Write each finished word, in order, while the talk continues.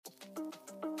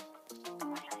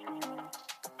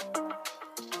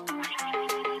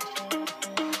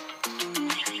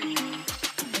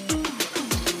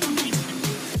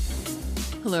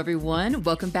everyone.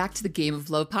 Welcome back to the Game of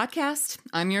Love podcast.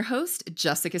 I'm your host,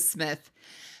 Jessica Smith.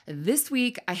 This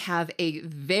week, I have a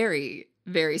very,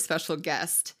 very special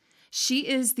guest. She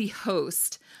is the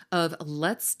host of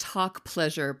Let's Talk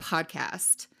Pleasure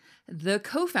podcast, the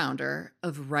co-founder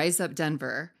of Rise Up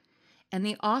Denver, and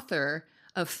the author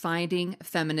of Finding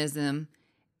Feminism,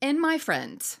 and my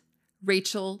friend,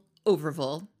 Rachel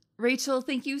Overvoll. Rachel,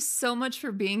 thank you so much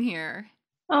for being here.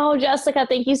 Oh, Jessica,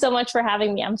 thank you so much for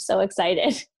having me. I'm so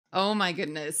excited. Oh my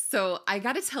goodness. So I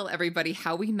got to tell everybody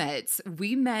how we met.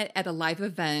 We met at a live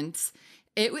event.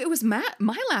 It was my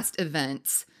last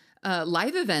event,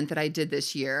 live event that I did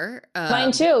this year.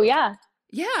 Mine too, yeah.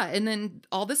 Yeah. And then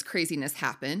all this craziness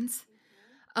happened.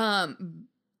 I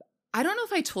don't know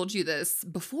if I told you this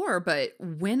before, but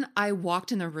when I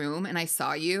walked in the room and I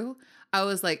saw you, I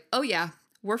was like, oh yeah,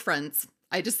 we're friends.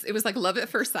 It was like love at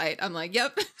first sight. I'm like,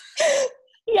 yep.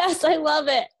 Yes, I love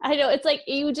it. I know. It's like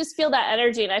you just feel that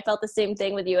energy, and I felt the same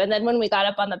thing with you. And then when we got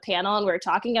up on the panel and we were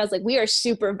talking, I was like, we are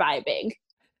super vibing.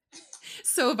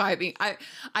 So vibing.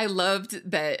 I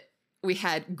loved that we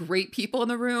had great people in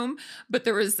the room, but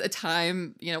there was a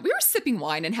time, we were sipping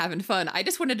wine and having fun. I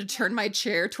just wanted to turn my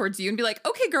chair towards you and be like,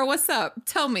 okay, girl, what's up?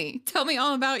 Tell me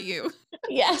all about you.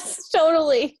 Yes,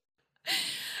 totally.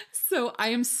 So I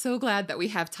am so glad that we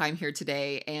have time here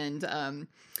today. And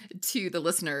to the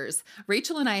listeners,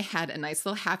 Rachel and I had a nice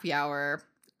little happy hour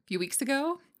a few weeks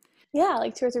ago. Yeah,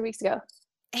 like 2 or 3 weeks ago.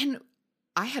 And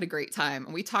I had a great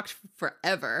time. We talked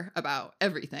forever about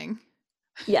everything.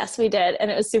 Yes, we did.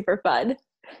 And it was super fun.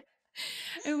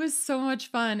 It was so much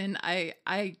fun. And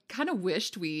I kind of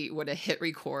wished we would have hit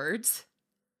record.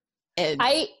 And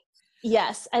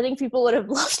Yes, I think people would have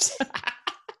loved it.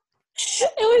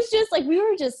 It was just like, we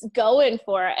were just going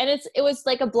for it. And it was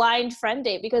like a blind friend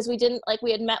date because we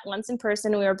had met once in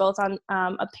person. And we were both on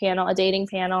a dating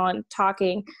panel and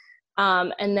talking.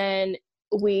 And then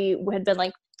we had been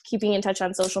like keeping in touch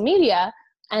on social media.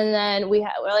 And then we're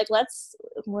like,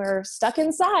 we're stuck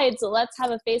inside. So let's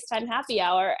have a FaceTime happy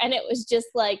hour. And it was just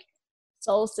like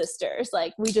soul sisters.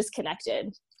 Like we just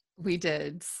connected. We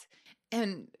did.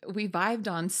 And we vibed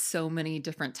on so many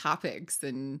different topics.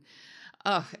 And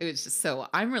it was just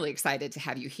I'm really excited to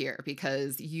have you here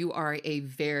because you are a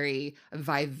very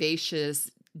vivacious,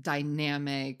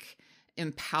 dynamic,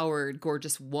 empowered,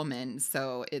 gorgeous woman.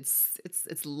 So it's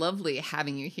lovely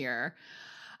having you here.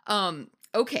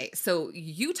 Okay. So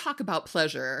you talk about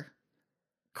pleasure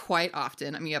quite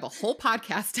often. I mean, you have a whole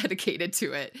podcast dedicated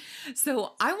to it.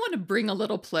 So I want to bring a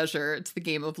little pleasure to the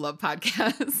Game of Love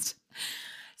podcast.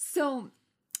 So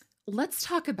let's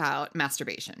talk about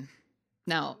masturbation.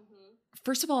 Now,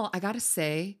 first of all, I got to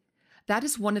say, that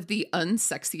is one of the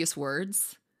unsexiest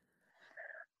words.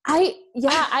 I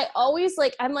always I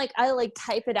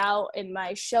type it out in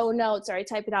my show notes, or I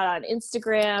type it out on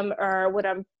Instagram, or when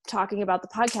I'm talking about the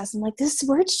podcast. I'm like, this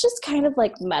word's just kind of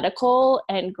like medical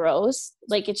and gross.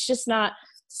 Like, it's just not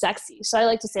sexy. So I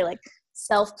like to say like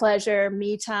self-pleasure,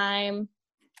 me time,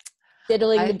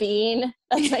 diddling the bean.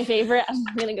 That's my favorite. I'm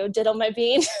going to go diddle my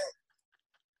bean.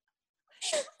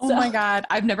 Oh my God.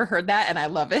 I've never heard that. And I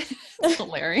love it. It's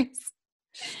hilarious.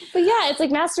 But yeah, it's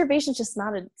like masturbation's just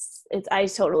not I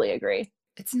totally agree.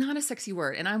 It's not a sexy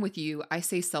word. And I'm with you. I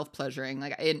say self-pleasuring.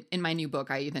 Like in my new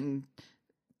book,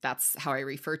 that's how I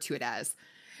refer to it as.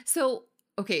 So,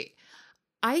 okay.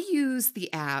 I use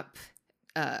the app,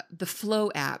 the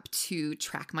Flow app, to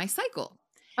track my cycle.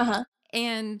 Uh-huh.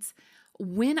 And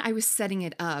when I was setting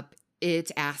it up,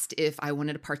 it asked if I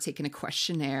wanted to partake in a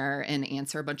questionnaire and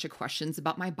answer a bunch of questions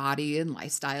about my body and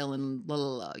lifestyle and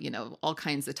all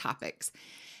kinds of topics.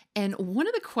 And one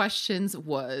of the questions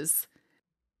was,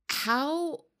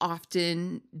 how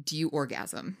often do you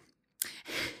orgasm?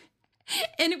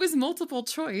 And it was multiple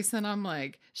choice. And I'm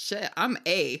like, shit, I'm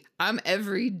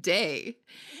every day.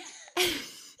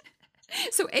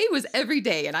 So A was every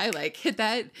day. And I like hit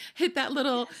that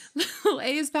little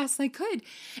A as fast as I could.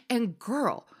 And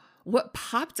girl, what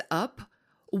popped up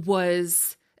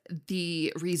was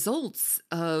the results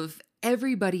of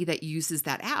everybody that uses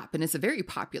that app. And it's a very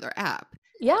popular app.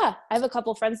 Yeah. I have a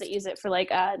couple friends that use it for like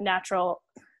natural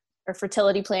or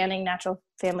fertility planning, natural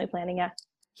family planning. Yeah.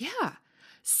 Yeah.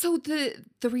 So the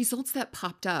results that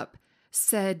popped up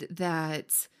said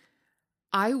that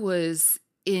I was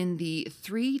in the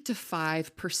 3 to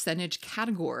 5%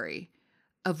 category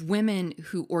of women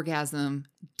who orgasm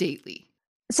daily.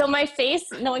 So my face,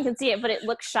 no one can see it, but it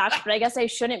looks shocked, but I guess I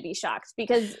shouldn't be shocked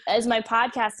because as my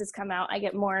podcast has come out, I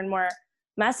get more and more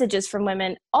messages from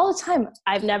women all the time.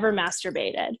 I've never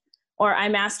masturbated, or I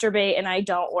masturbate and I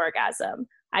don't orgasm.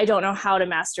 I don't know how to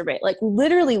masturbate. Like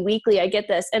literally weekly, I get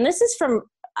this. And this is from,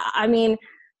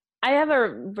 I have a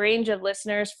range of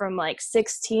listeners from like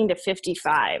 16 to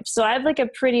 55. So I have like a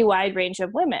pretty wide range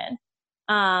of women.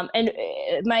 And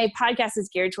my podcast is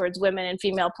geared towards women and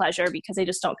female pleasure because I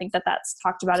just don't think that that's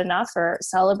talked about enough or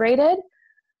celebrated.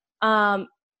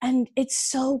 And it's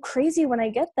so crazy when I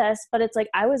get this, but it's like,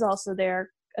 I was also there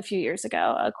a few years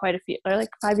ago, or like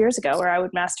 5 years ago, where I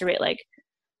would masturbate like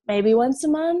maybe once a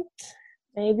month,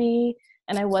 maybe.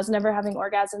 And I was never having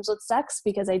orgasms with sex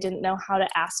because I didn't know how to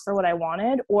ask for what I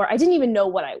wanted, or I didn't even know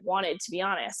what I wanted, to be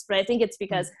honest. But I think it's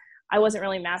because I wasn't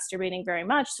really masturbating very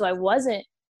much. So I wasn't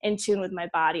in tune with my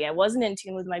body. I wasn't in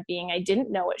tune with my being. I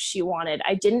didn't know what she wanted.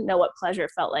 I didn't know what pleasure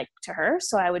felt like to her.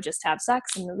 So I would just have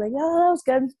sex and be like, oh, that was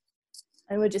good.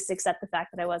 And would just accept the fact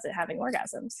that I wasn't having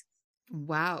orgasms.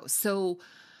 Wow. So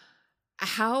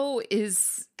how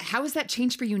has that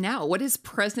changed for you now? What is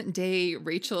present day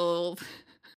Rachel?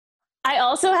 I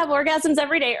also have orgasms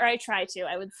every day, or I try to,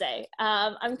 I would say.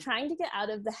 I'm trying to get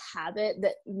out of the habit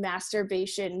that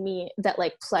that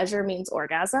like pleasure means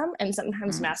orgasm. And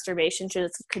sometimes masturbation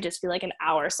could just be like an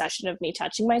hour session of me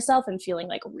touching myself and feeling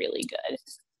like really good.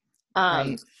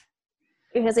 Right.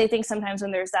 Because I think sometimes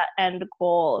when there's that end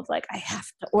goal of like, I have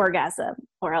to orgasm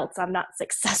or else I'm not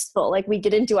successful, like we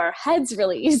get into our heads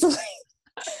really easily.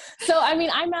 So, I mean,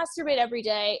 I masturbate every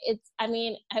day. I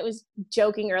was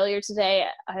joking earlier today.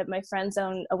 I have my friend's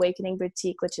own Awakening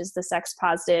Boutique, which is the sex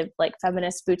positive, like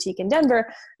feminist boutique in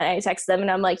Denver. And I text them and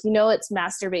I'm like, it's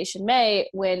Masturbation May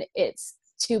when it's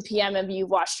 2 p.m. and you've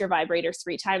washed your vibrator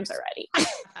 3 times already.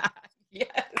 Yes.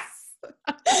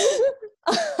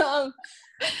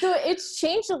 So it's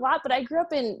changed a lot, but I grew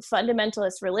up in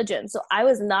fundamentalist religion. So I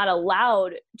was not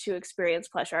allowed to experience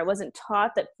pleasure. I wasn't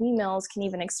taught that females can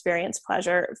even experience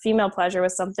pleasure. Female pleasure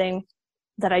was something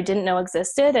that I didn't know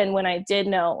existed. And when I did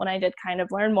kind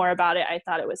of learn more about it, I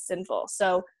thought it was sinful.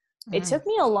 So it took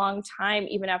me a long time,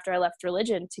 even after I left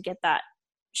religion, to get that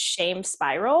shame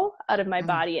spiral out of my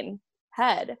body and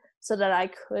head so that I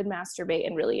could masturbate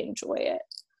and really enjoy it.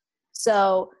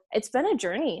 So it's been a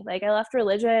journey. Like I left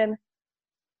religion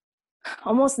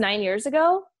almost 9 years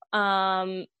ago.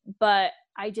 But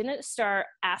I didn't start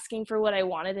asking for what I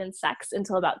wanted in sex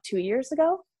until about 2 years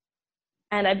ago.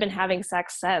 And I've been having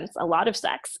sex since, a lot of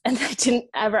sex. And I didn't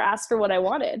ever ask for what I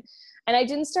wanted. And I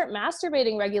didn't start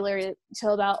masturbating regularly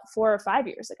until about 4 or 5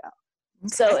 years ago.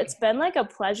 Okay. So it's been like a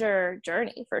pleasure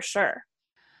journey for sure.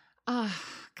 Oh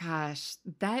gosh,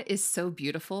 that is so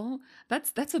beautiful.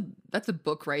 That's a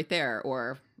book right there,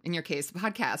 or in your case, a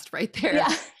podcast right there.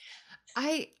 Yeah.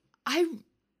 I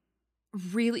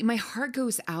really, my heart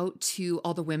goes out to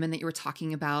all the women that you were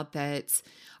talking about that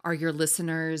are your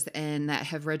listeners and that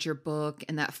have read your book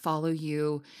and that follow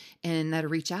you and that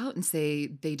reach out and say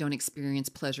they don't experience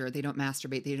pleasure, they don't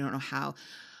masturbate, they don't know how.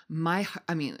 My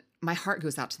heart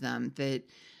goes out to them that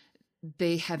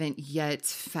they haven't yet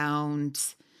found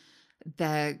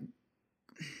the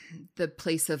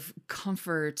place of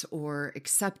comfort or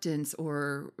acceptance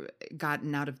or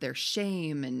gotten out of their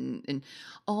shame and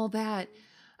all that.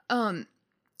 How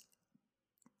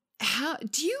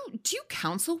do you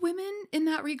counsel women in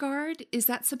that regard? Is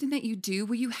that something that you do?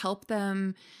 Will you help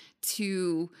them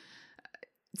to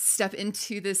step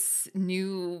into this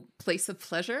new place of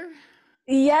pleasure?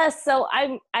 Yes. So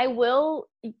I will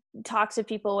talk to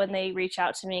people when they reach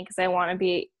out to me because I want to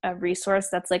be a resource.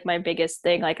 That's like my biggest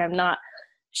thing. Like I'm not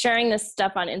sharing this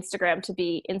stuff on Instagram to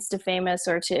be Insta famous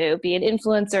or to be an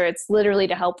influencer. It's literally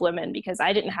to help women because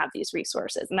I didn't have these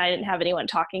resources and I didn't have anyone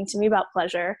talking to me about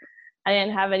pleasure. I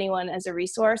didn't have anyone as a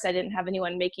resource. I didn't have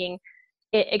anyone making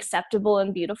it acceptable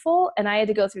and beautiful. And I had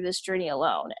to go through this journey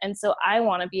alone. And so I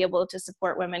want to be able to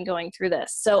support women going through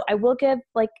this. So I will give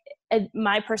like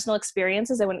my personal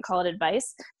experiences. I wouldn't call it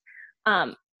advice.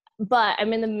 But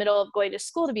I'm in the middle of going to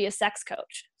school to be a sex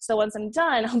coach. So once I'm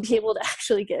done, I'll be able to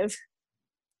actually give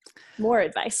more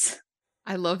advice.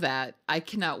 I love that. I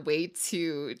cannot wait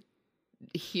to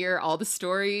hear all the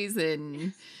stories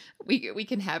and we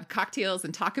can have cocktails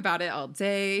and talk about it all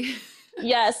day.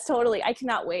 Yes, totally. I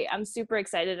cannot wait. I'm super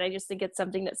excited. I just think it's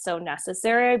something that's so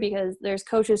necessary because there's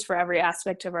coaches for every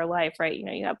aspect of our life, right? You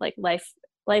know, you have like life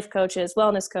coaches,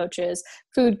 wellness coaches,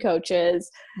 food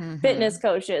coaches, fitness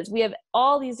coaches. We have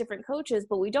all these different coaches,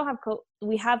 but we don't have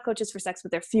we have coaches for sex,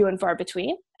 but they're few and far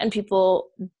between, and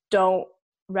people don't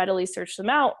readily search them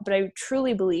out. But I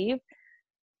truly believe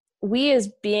we as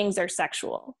beings are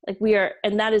sexual. Like we are,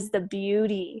 and that is the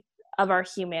beauty of our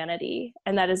humanity.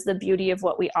 And that is the beauty of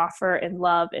what we offer in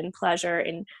love and pleasure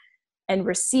and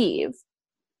receive.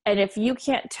 And if you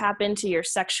can't tap into your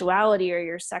sexuality or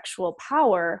your sexual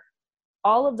power,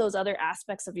 all of those other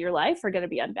aspects of your life are going to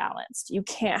be unbalanced. You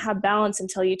can't have balance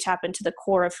until you tap into the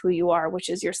core of who you are, which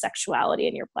is your sexuality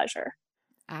and your pleasure.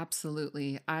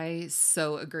 Absolutely. I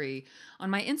so agree. On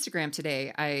my Instagram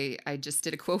today, I just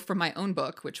did a quote from my own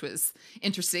book, which was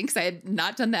interesting because I had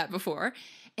not done that before.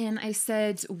 And I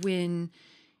said, when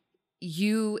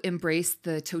you embrace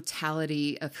the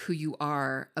totality of who you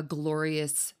are, a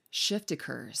glorious shift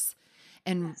occurs.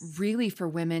 And Yes. really, for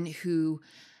women who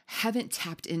haven't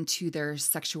tapped into their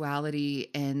sexuality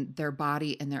and their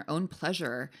body and their own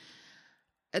pleasure,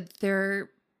 they're,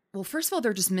 well, first of all,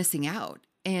 they're just missing out.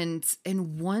 And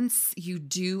once you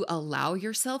do allow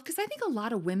yourself, because I think a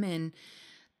lot of women,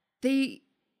 they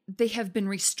they have been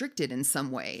restricted in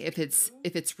some way. If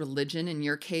it's religion in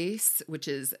your case, which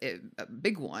is a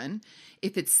big one,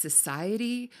 if it's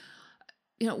society,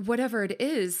 whatever it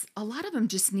is, a lot of them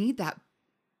just need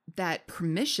that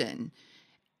permission.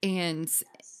 and Yes.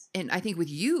 and I think with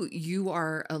you, you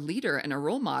are a leader and a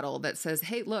role model that says,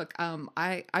 hey, look,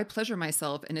 I pleasure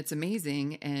myself and it's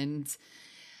amazing. And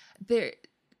there,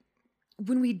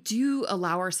 when we do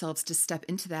allow ourselves to step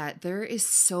into that, there is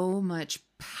so much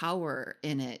power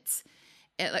in it,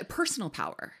 like personal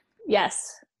power.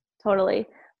 Yes, totally.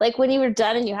 Like when you were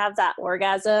done and you have that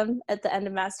orgasm at the end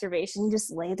of masturbation, you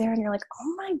just lay there and you're like,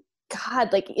 oh my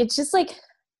God, like it's just like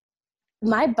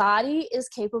my body is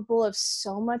capable of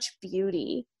so much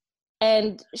beauty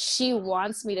and she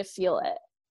wants me to feel it.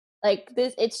 Like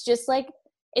this, it's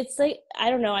like,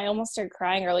 I don't know, I almost started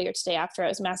crying earlier today after I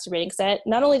was masturbating because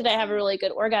not only did I have a really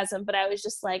good orgasm, but I was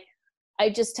just like,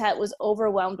 was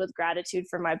overwhelmed with gratitude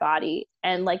for my body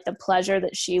and like the pleasure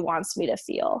that she wants me to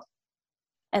feel.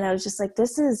 And I was just like,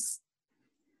 this is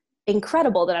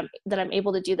incredible that I'm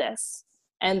able to do this.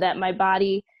 And that my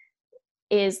body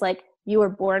is like, you were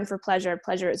born for pleasure.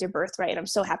 Pleasure is your birthright. And I'm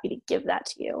so happy to give that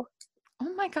to you.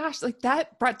 Oh my gosh, like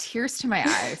that brought tears to my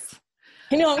eyes.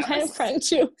 I know, I'm I kind of was crying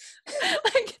too.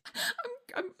 like,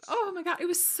 oh my God, it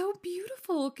was so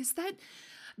beautiful because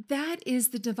that is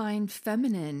the divine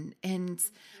feminine. And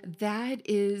that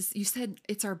is, you said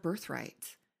it's our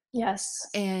birthright. Yes.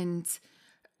 And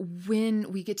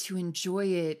when we get to enjoy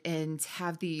it and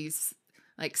have these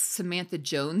like Samantha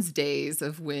Jones days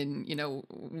of when,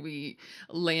 we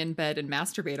lay in bed and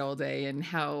masturbate all day and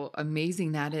how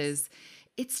amazing that is,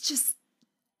 it's just,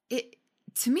 it,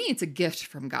 to me, it's a gift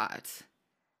from God.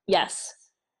 Yes.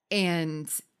 And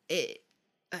it,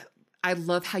 uh, I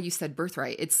love how you said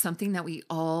birthright. It's something that we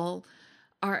all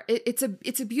are. It's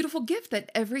a beautiful gift that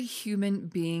every human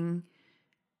being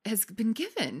has been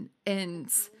given. And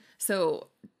so,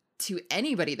 to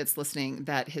anybody that's listening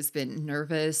that has been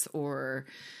nervous or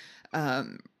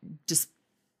just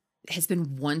has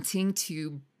been wanting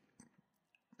to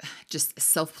just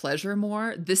self pleasure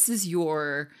more, this is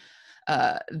your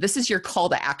call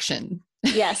to action.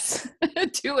 Yes.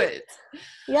 Do it.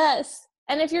 Yes.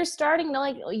 And if you're starting to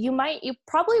like, you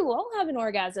probably won't have an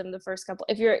orgasm the first couple,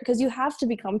 because you have to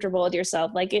be comfortable with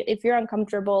yourself. Like if you're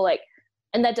uncomfortable, like,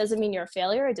 and that doesn't mean you're a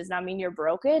failure. It does not mean you're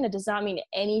broken. It does not mean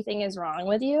anything is wrong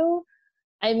with you.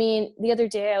 I mean, the other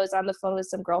day I was on the phone with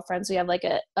some girlfriends. We have like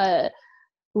a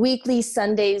weekly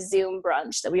Sunday Zoom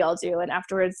brunch that we all do. And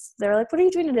afterwards they're like, what are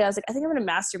you doing today? I was like, I think I'm going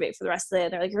to masturbate for the rest of the day.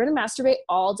 And they're like, you're going to masturbate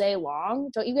all day long?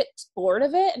 Don't you get bored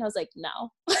of it? And I was like,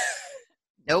 no.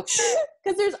 Nope.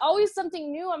 Because there's always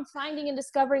something new I'm finding and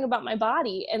discovering about my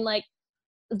body. And like,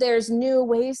 there's new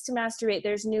ways to masturbate.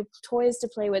 There's new toys to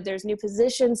play with. There's new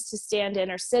positions to stand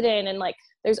in or sit in. And like,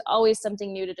 there's always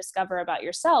something new to discover about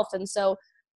yourself. And so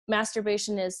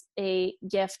masturbation is a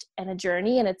gift and a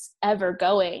journey, and it's ever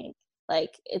going.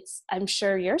 Like I'm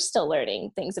sure you're still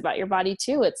learning things about your body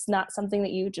too. It's not something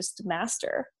that you just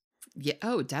master. Yeah.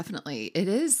 Oh, definitely. It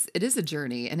is a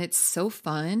journey and it's so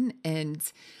fun. And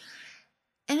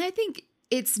I think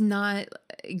it's not,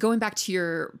 going back to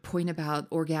your point about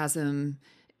orgasm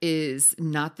is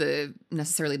not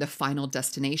necessarily the final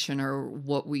destination or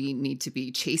what we need to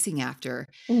be chasing after.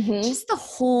 Mm-hmm. Just the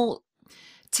whole,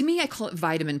 to me, I call it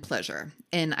vitamin pleasure.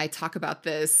 And I talk about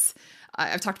this,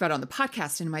 I've talked about it on the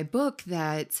podcast in my book,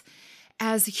 that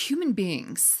as human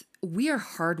beings, we are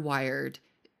hardwired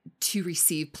to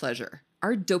receive pleasure.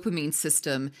 Our dopamine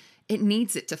system, it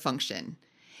needs it to function.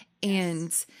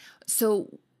 And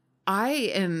so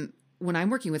when I'm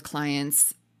working with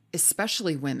clients,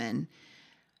 especially women,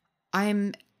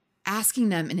 I'm asking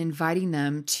them and inviting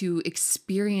them to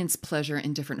experience pleasure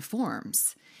in different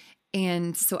forms.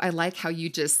 And so I like how you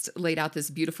just laid out this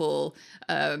beautiful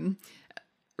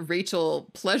Rachel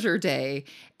pleasure day,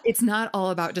 it's not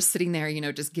all about just sitting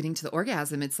there, just getting to the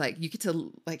orgasm. It's like you get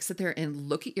to like sit there and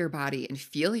look at your body and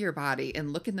feel your body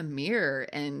and look in the mirror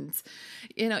and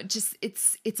just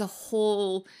it's a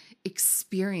whole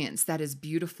experience that is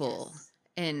beautiful. Yes.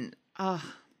 And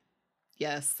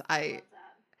yes, I love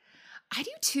that. I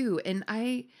do too. And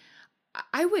I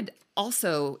would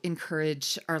also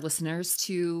encourage our listeners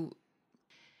to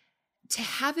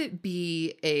have it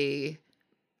be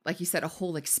like you said, a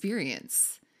whole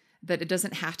experience, that it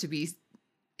doesn't have to be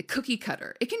a cookie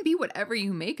cutter. It can be whatever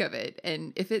you make of it.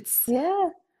 And if it's Yeah.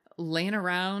 laying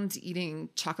around eating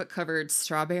chocolate covered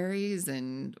strawberries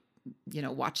and,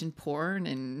 watching porn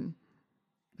and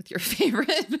with your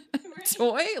favorite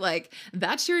toy, like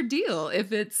that's your deal.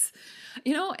 If it's,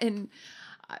 and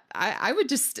I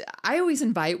always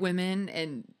invite women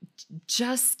and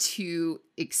just to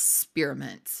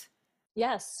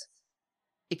Yes.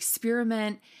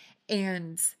 experiment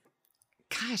and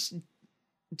gosh,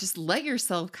 just let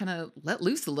yourself kind of let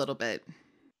loose a little bit.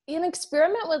 An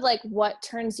experiment with like what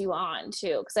turns you on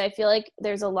too, because I feel like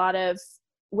there's a lot of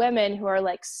women who are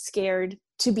like scared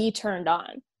to be turned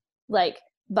on, like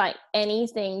by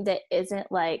anything that isn't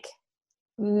like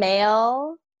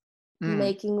male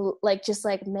making, like just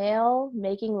like male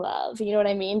making love. You know what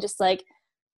I mean? Just like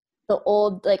the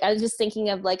old, like I was just thinking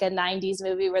of like a 90s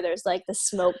movie where there's like the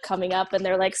smoke coming up and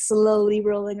they're like slowly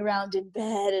rolling around in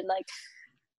bed, and like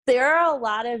there are a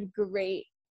lot of great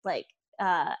like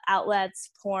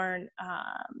outlets, porn,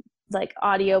 like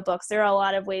audiobooks. There are a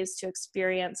lot of ways to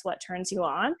experience what turns you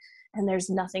on, and there's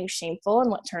nothing shameful in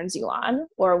what turns you on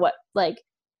or what like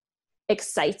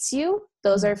excites you.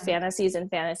 Those are fantasies, and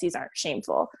fantasies aren't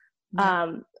shameful.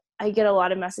 Yeah. I get a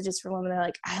lot of messages from women that are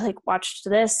like, I like watched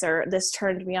this, or this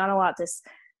turned me on a lot, this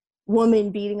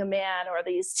woman beating a man, or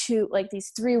these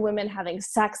three women having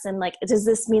sex, and like, does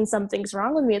this mean something's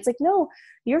wrong with me? It's like, no,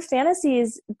 your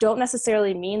fantasies don't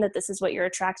necessarily mean that this is what you're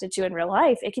attracted to in real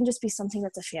life. It can just be something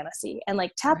that's a fantasy, and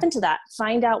like tap into that,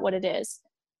 find out what it is,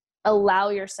 allow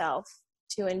yourself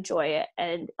to enjoy it,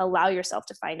 and allow yourself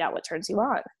to find out what turns you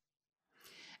on.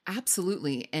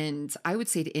 Absolutely. And I would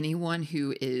say to anyone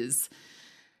who is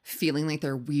feeling like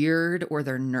they're weird or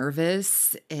they're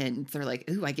nervous and they're like,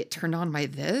 ooh, I get turned on by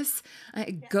this,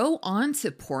 go on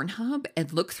to Pornhub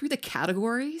and look through the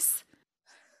categories.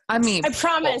 I mean, I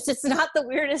promise it's not the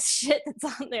weirdest shit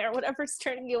that's on there, whatever's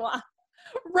turning you on.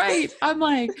 Right. I'm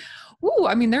like, ooh,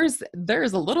 I mean, there's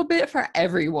a little bit for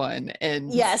everyone.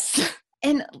 And yes.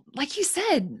 And like you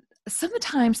said,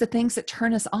 sometimes the things that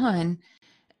turn us on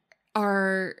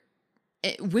are,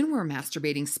 when we're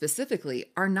masturbating specifically,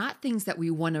 are not things that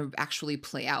we want to actually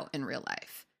play out in real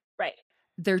life. Right.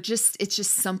 It's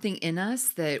just something in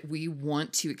us that we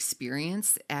want to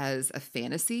experience as a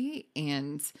fantasy.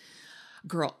 And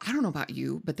girl, I don't know about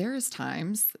you, but there is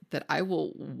times that I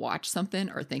will watch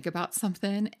something or think about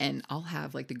something and I'll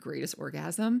have like the greatest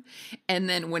orgasm. And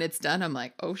then when it's done, I'm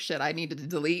like, oh shit, I need to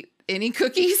delete any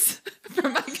cookies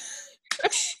from my...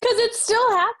 Because it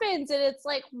still happens, and it's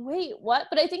like, wait, what?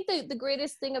 But I think the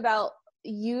greatest thing about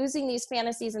using these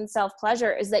fantasies and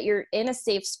self-pleasure is that you're in a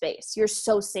safe space. You're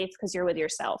so safe because you're with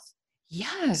yourself.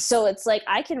 Yes. So it's like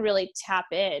I can really tap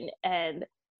in and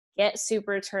get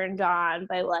super turned on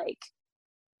by like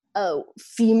a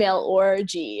female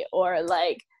orgy, or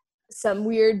like some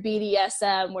weird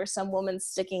BDSM where some woman's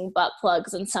sticking butt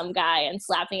plugs in some guy and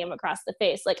slapping him across the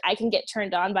face. Like I can get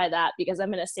turned on by that because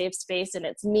I'm in a safe space and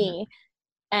it's me.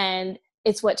 And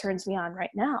it's what turns me on right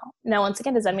now. Now, once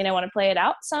again, does that mean I want to play it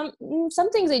out? Some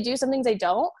things I do, some things I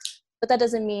don't, but that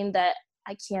doesn't mean that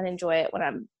I can't enjoy it when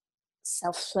I'm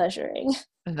self-pleasuring.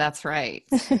 That's right.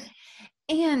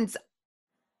 And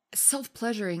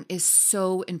self-pleasuring is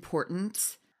so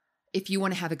important if you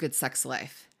want to have a good sex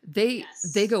life. They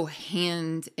go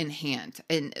hand in hand.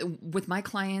 And with my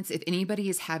clients, if anybody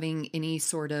is having any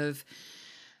sort of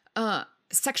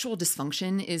sexual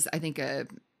dysfunction, is I think a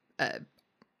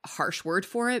harsh word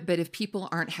for it, but if people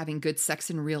aren't having good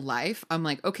sex in real life, I'm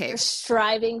like, okay. They're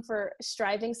striving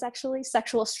sexually,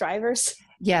 sexual strivers.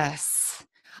 Yes.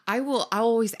 I'll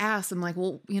always ask, I'm like,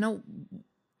 well,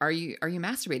 are you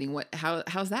masturbating?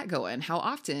 How's that going? How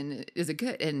often is it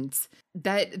good? And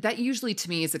that usually to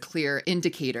me is a clear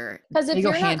indicator. Because if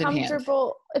you're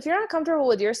not comfortable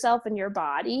with yourself and your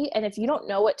body, and if you don't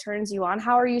know what turns you on,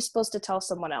 how are you supposed to tell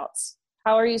someone else?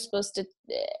 How are you supposed to,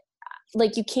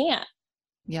 like, you can't.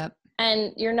 Yep.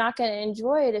 And you're not going to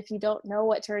enjoy it if you don't know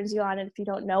what turns you on, and if you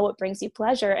don't know what brings you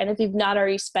pleasure, and if you've not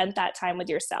already spent that time with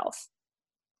yourself.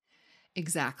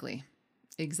 Exactly.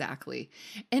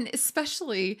 And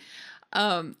especially,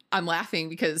 I'm laughing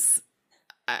because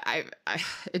I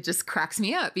it just cracks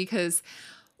me up because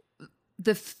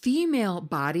the female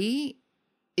body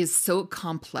is so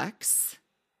complex.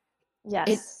 It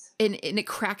Yes. and it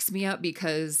cracks me up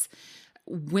because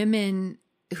women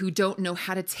who don't know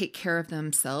how to take care of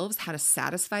themselves, how to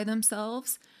satisfy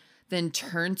themselves, then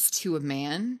turns to a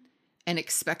man and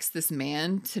expects this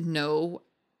man to know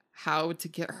how to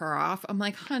get her off. I'm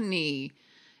like, honey,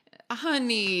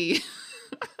 honey.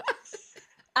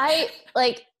 I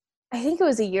like I think it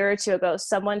was a year or two ago,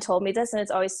 someone told me this and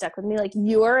it's always stuck with me. Like,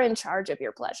 you're in charge of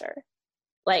your pleasure.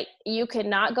 Like, you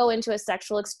cannot go into a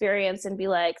sexual experience and be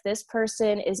like, this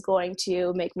person is going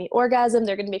to make me orgasm.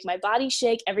 They're going to make my body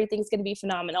shake. Everything's going to be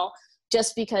phenomenal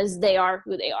just because they are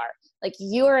who they are. Like,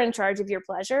 you are in charge of your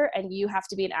pleasure and you have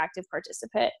to be an active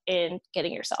participant in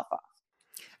getting yourself off.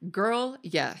 Girl,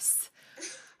 yes.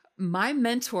 My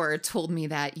mentor told me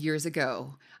that years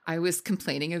ago. I was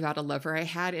complaining about a lover I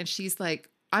had, and she's like,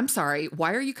 I'm sorry,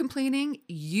 why are you complaining?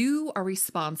 You are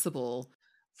responsible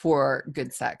for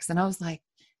good sex. And I was like,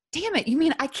 damn it, you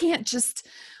mean I can't just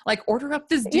like order up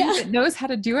this dude Yeah, that knows how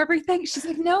to do everything? She's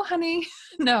like, no, honey,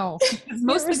 no, because you're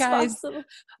most of the guys, responsible.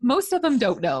 most of them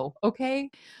don't know. Okay.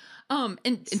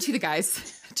 And to the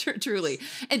guys, truly,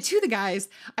 and to the guys,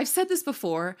 I've said this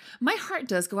before. My heart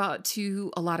does go out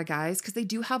to a lot of guys because they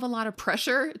do have a lot of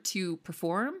pressure to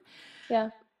perform. Yeah.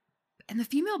 And the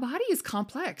female body is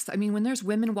complex. I mean, when there's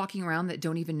women walking around that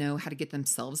don't even know how to get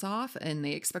themselves off and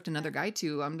they expect another guy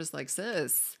to, I'm just like,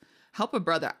 sis, help a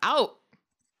brother out.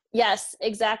 Yes,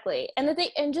 exactly. And that they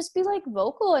and just be like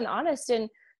vocal and honest. And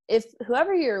if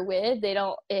whoever you're with, they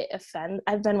don't it offend.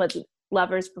 I've been with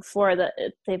lovers before that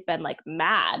they've been like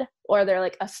mad or they're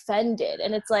like offended.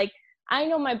 And it's like, I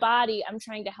know my body. I'm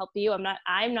trying to help you. I'm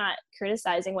not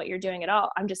criticizing what you're doing at all.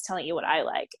 I'm just telling you what I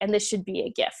like. And this should be a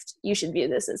gift. You should view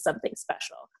this as something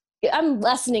special. I'm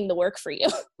lessening the work for you.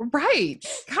 Right.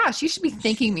 Gosh, you should be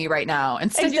thanking me right now.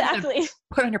 Instead, you're going to Exactly.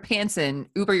 put on your pants and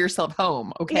Uber yourself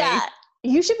home. Okay. Yeah.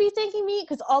 You should be thanking me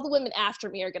because all the women after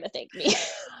me are going to thank me.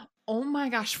 Oh my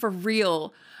gosh, for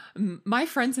real. My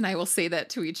friends and I will say that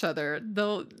to each other.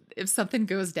 They'll, if something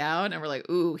goes down and we're like,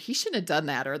 "Ooh, he shouldn't have done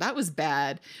that," or "That was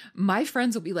bad." My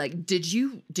friends will be like, "Did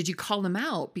you call him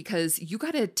out? Because you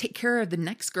got to take care of the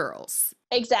next girls."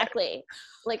 Exactly.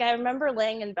 Like, I remember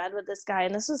laying in bed with this guy,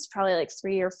 and this was probably like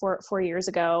 3 or 4 years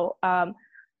ago.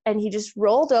 And he just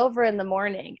rolled over in the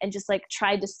morning and just like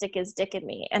tried to stick his dick in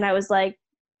me. And I was like,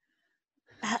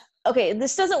 okay,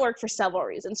 this doesn't work for several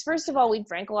reasons. First of all, we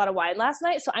drank a lot of wine last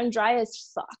night, so I'm dry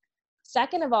as fuck.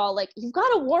 Second of all, like, you've got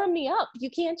to warm me up.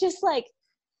 You can't just like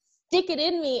stick it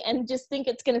in me and just think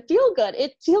it's going to feel good.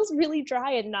 It feels really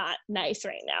dry and not nice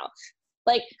right now.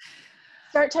 Like,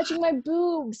 start touching my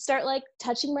boobs, start like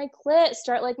touching my clit,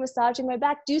 start like massaging my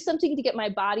back, do something to get my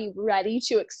body ready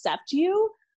to accept you.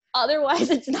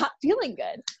 Otherwise, it's not feeling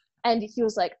good. And he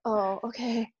was like, oh,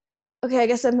 okay, I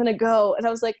guess I'm gonna go. And I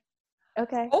was like,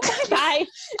 okay, Oh my god. bye.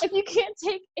 If you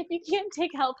can't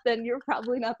take help, then you're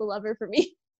probably not the lover for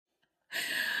me.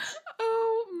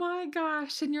 Oh my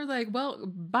gosh. And you're like, "Well,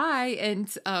 bye and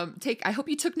take I hope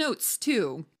you took notes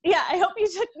too." Yeah, I hope you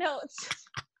took notes.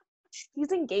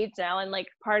 He's engaged now, and like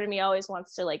part of me always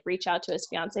wants to like reach out to his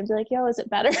fiance and be like, yo, is it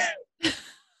better?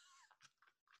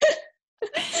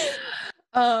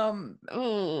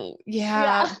 Oh,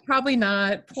 yeah, Yeah, probably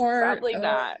not. Poor probably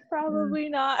not. mm. Probably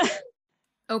not.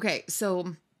 Okay,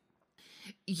 so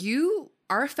you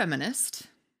are a feminist.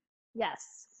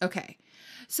 Yes. Okay.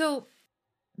 So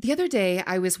the other day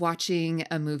I was watching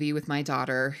a movie with my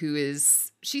daughter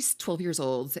she's 12 years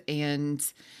old, and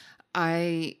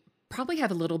I probably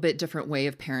have a little bit different way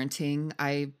of parenting.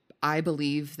 I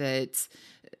believe that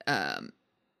um,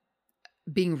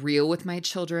 being real with my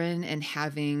children and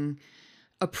having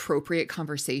appropriate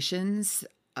conversations.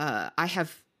 I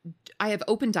have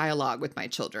open dialogue with my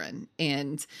children,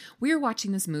 and we were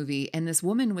watching this movie, and this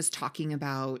woman was talking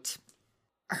about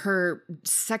her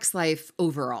sex life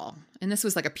overall. And this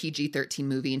was like a PG-13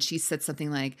 movie. And she said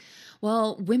something like,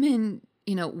 well, women,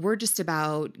 we're just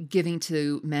about giving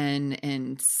to men,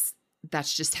 and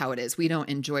that's just how it is. We don't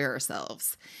enjoy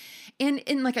ourselves. And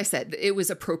like I said, it was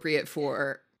appropriate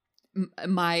for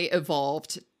my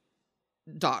evolved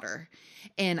daughter.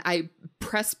 And I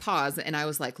pressed pause and I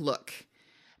was like, look,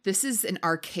 this is an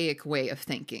archaic way of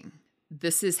thinking.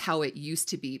 This is how it used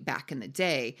to be back in the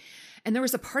day. And there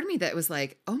was a part of me that was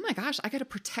like, oh my gosh, I got to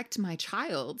protect my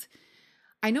child.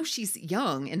 I know she's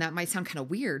young and that might sound kind of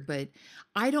weird, but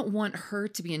I don't want her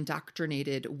to be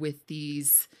indoctrinated with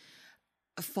these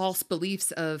false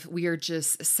beliefs of we are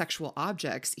just sexual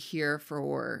objects here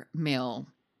for male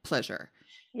pleasure.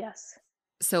 Yes.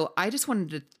 So I just wanted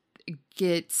to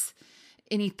get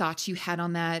any thoughts you had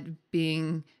on that,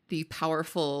 being the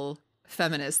powerful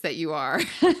feminist that you are.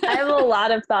 I have a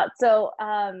lot of thoughts. So,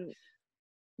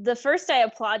 the first, I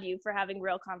applaud you for having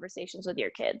real conversations with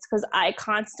your kids, because I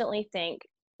constantly think,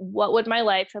 what would my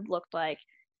life have looked like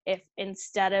if,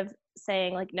 instead of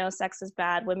saying like, no, sex is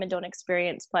bad, women don't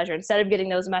experience pleasure, instead of getting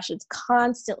those messages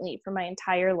constantly for my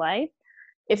entire life,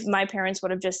 if my parents would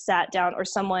have just sat down, or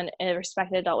someone, a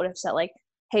respected adult, would have said like,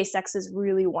 hey, sex is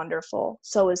really wonderful.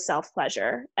 So is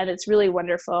self-pleasure. And it's really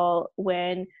wonderful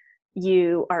when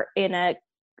you are in a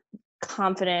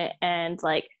confident and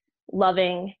like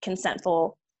loving,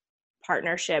 consentful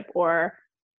partnership or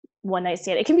one night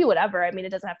stand. It can be whatever. I mean, it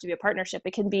doesn't have to be a partnership.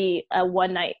 It can be a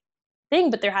one night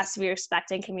thing, but there has to be respect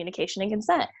and communication and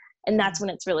consent. And that's when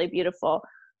it's really beautiful.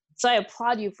 So I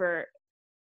applaud you for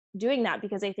doing that,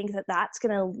 because I think that that's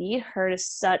going to lead her to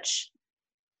such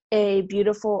a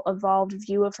beautiful, evolved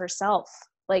view of herself.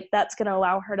 Like, that's going to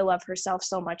allow her to love herself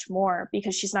so much more,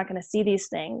 because she's not going to see these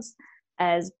things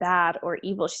as bad or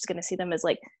evil. She's going to see them as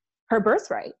like her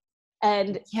birthright.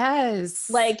 And Yes.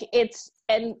 like,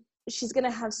 and she's going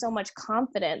to have so much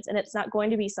confidence, and it's not going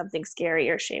to be something scary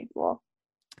or shameful.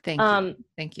 Thank you.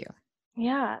 Thank you.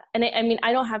 Yeah. And I mean,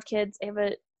 I don't have kids. I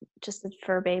have just a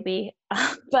fur baby.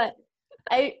 But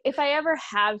if I ever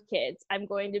have kids, I'm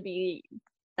going to be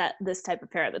this type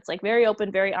of parent that's like very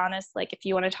open, very honest. Like, if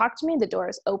you want to talk to me, the door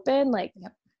is open. Like,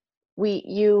 yep.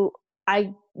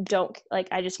 I don't like,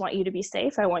 I just want you to be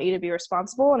safe. I want you to be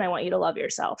responsible, and I want you to love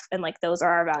yourself. And like, those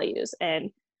are our values,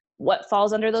 and what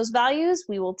falls under those values,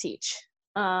 we will teach.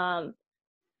 But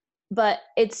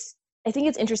I think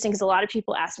it's interesting, because a lot of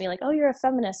people ask me like, oh, you're a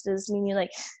feminist. Does this mean you like,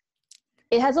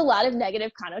 it has a lot of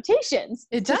negative connotations.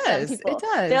 It does. It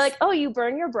does. They're like, oh, you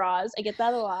burn your bras. I get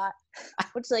that a lot,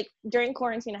 which like during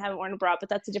quarantine, I haven't worn a bra, but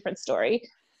that's a different story.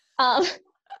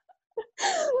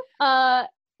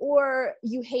 Or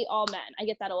you hate all men. I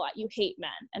get that a lot. You hate men.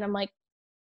 And I'm like,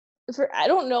 I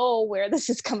don't know where this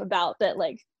has come about that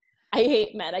like, I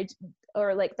hate men.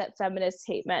 Or like that feminists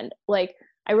hate men. Like,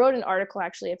 I wrote an article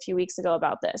actually a few weeks ago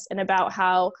about this, and about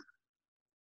how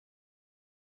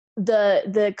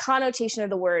the connotation of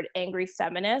the word angry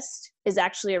feminist is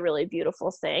actually a really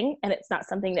beautiful thing. And it's not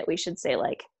something that we should say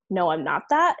like, no, I'm not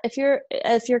that. If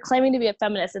you're claiming to be a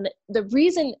feminist, and the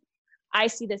reason I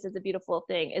see this as a beautiful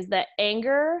thing is that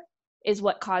anger is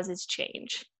what causes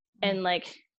change. And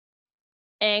like,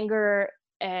 anger,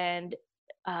 and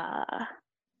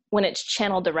when it's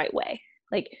channeled the right way,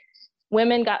 like,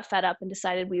 women got fed up and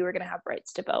decided we were going to have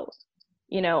rights to vote.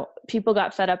 You know, people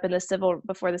got fed up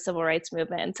before the civil rights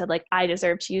movement, and said like, I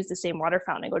deserve to use the same water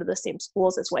fountain and go to the same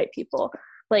schools as white people.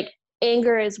 Like,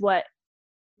 anger is what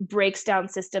breaks down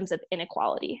systems of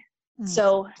inequality.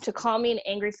 So to call me an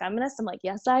angry feminist, I'm like,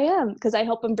 yes, I am, because I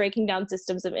hope I'm breaking down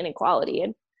systems of inequality.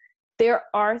 And there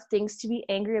are things to be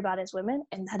angry about as women,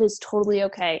 and that is totally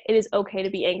okay. It is okay to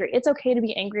be angry. It's okay to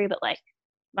be angry that like,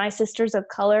 my sisters of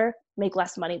color make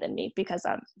less money than me, because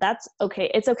that's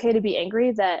okay. It's okay to be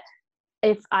angry that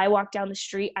if I walk down the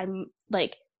street, I'm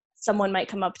like, someone might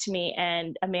come up to me,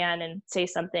 and a man, and say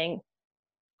something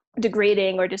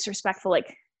degrading or disrespectful.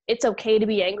 Like, it's okay to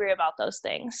be angry about those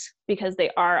things, because they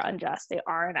are unjust, they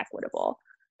are inequitable.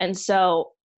 And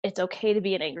so it's okay to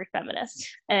be an angry feminist.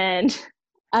 And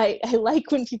I like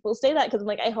when people say that, because I'm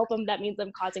like, I hope that means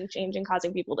I'm causing change and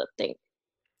causing people to think.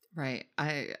 Right.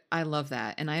 I love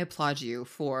that. And I applaud you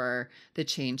for the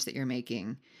change that you're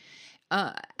making. How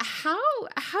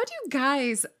do you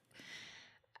guys,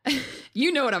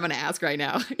 you know what I'm going to ask right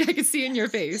now. I can see in your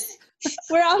face.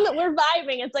 We're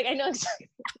vibing. It's like, I know exactly.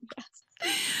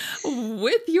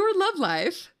 With your love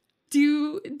life,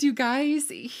 do guys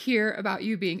hear about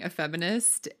you being a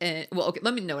feminist? And well, okay,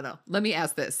 let me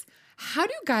ask this. How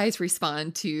do guys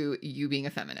respond to you being a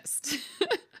feminist?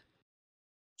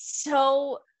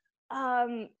 So,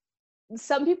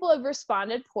 some people have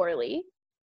responded poorly,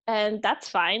 and that's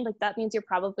fine. Like, that means you're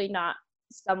probably not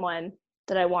someone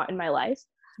that I want in my life.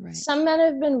 Right. Some men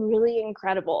have been really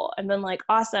incredible and been like,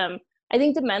 awesome. I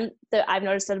think the men that I've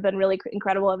noticed that have been really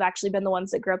incredible have actually been the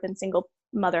ones that grew up in single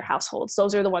mother households.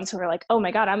 Those are the ones who are like, oh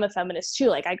my God, I'm a feminist too.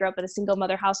 Like, I grew up in a single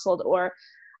mother household, or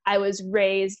I was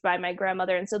raised by my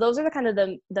grandmother. And so those are the kind of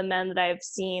the men that I've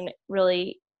seen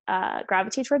really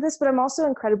gravitate toward this. But I'm also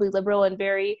incredibly liberal and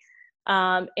very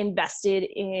invested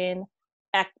in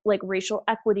like racial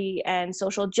equity and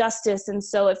social justice. And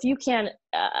so if you can't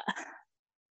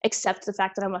accept the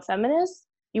fact that I'm a feminist,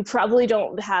 you probably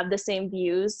don't have the same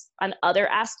views on other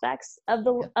aspects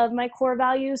of my core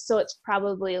values. So it's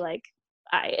probably like,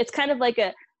 it's kind of like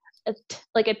a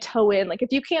toe in. Like,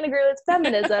 if you can't agree with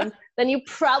feminism, then you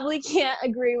probably can't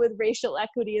agree with racial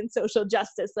equity and social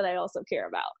justice that I also care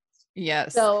about.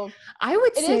 Yes. So I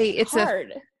would say it's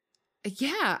hard.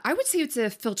 Yeah, I would say it's a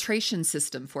filtration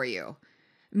system for you.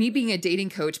 Me being a dating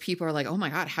coach, people are like, "Oh my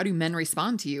God, how do men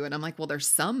respond to you?" And I'm like, "Well, there's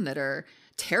some that are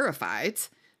terrified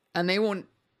and they won't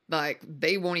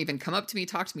even come up to me,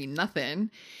 talk to me, nothing.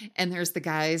 And there's the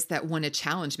guys that want to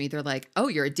challenge me. They're like, "Oh,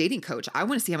 you're a dating coach. I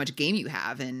want to see how much game you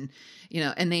have." And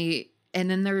and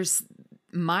then there's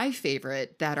my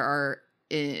favorite that are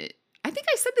I think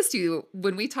I said this to you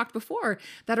when we talked before,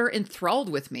 that are enthralled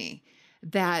with me,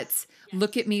 that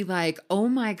look at me like, "Oh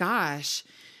my gosh,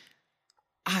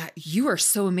 you are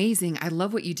so amazing. I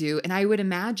love what you do." And I would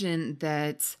imagine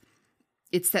that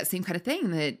it's that same kind of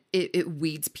thing, that it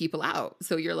weeds people out.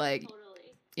 So you're like,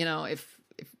 Totally. if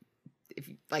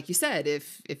like you said,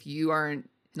 if you aren't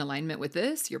in alignment with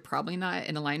this, you're probably not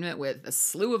in alignment with a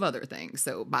slew of other things.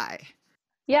 So bye.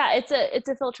 Yeah, it's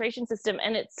a filtration system,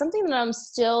 and it's something that I'm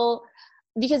still,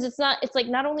 because it's like,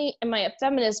 not only am I a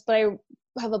feminist, but I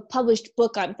have a published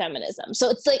book on feminism. So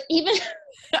it's like even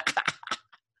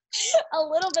a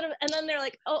little bit of, and then they're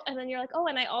like, oh, and then you're like, oh,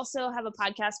 and I also have a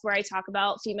podcast where I talk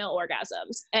about female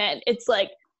orgasms. And it's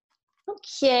like,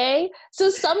 okay. So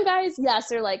some guys,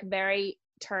 yes, are like very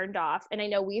turned off. And I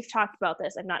know we've talked about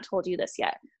this. I've not told you this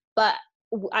yet, but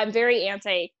I'm very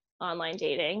anti online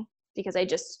dating because I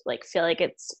just like feel like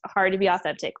it's hard to be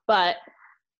authentic. But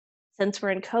since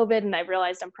we're in COVID and I've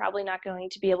realized I'm probably not going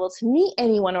to be able to meet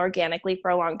anyone organically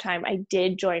for a long time, I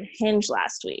did join Hinge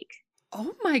last week.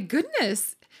 Oh my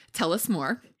goodness. Tell us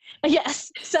more.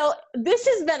 Yes. So this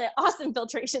has been an awesome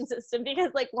filtration system,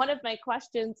 because like one of my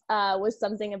questions was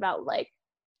something about like,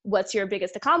 what's your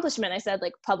biggest accomplishment? I said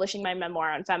like publishing my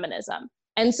memoir on feminism.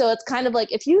 And so it's kind of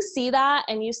like, if you see that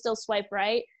and you still swipe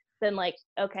right, then like,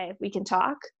 okay, we can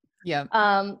talk. Yeah.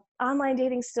 Online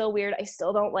dating's still weird. I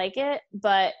still don't like it,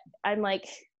 but I'm like,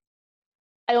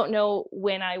 I don't know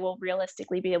when I will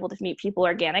realistically be able to meet people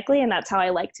organically. And that's how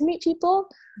I like to meet people.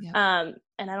 Yeah.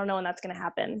 And I don't know when that's going to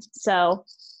happen. So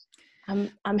I'm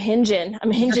hinging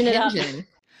it up.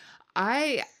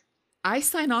 I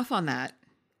sign off on that.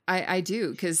 I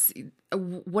do. 'Cause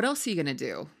what else are you going to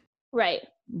do? Right.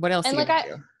 What else And are you like,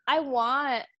 going to do? I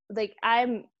want, like,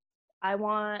 I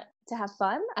want to have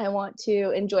fun. I want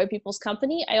to enjoy people's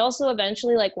company. I also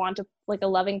eventually like want to like a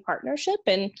loving partnership.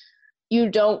 And you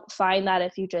don't find that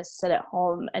if you just sit at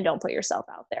home and don't put yourself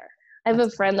out there. I have a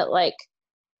friend that like,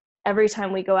 every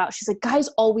time we go out, she's like, guys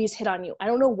always hit on you. I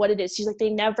don't know what it is. She's like,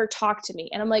 they never talk to me.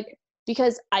 And I'm like,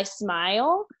 because I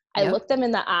smile, I Yep. look them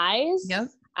in the eyes. Yep.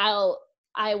 I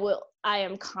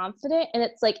am confident. And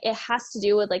it's like, it has to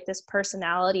do with like this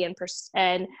personality and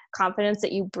confidence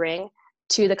that you bring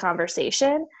to the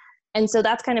conversation. And so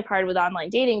that's kind of hard with online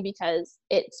dating, because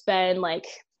it's been like,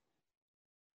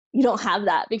 you don't have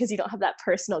that because you don't have that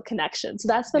personal connection. So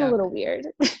that's been a little weird.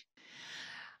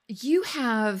 You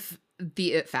have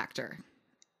the it factor.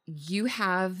 You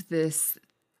have this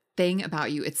thing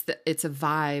about you. It's a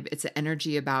vibe, it's an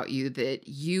energy about you that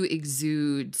you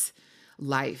exude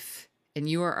life, and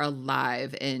you are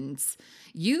alive, and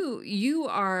you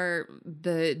are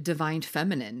the divine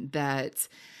feminine, that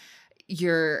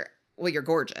you're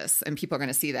gorgeous, and people are going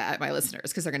to see that, my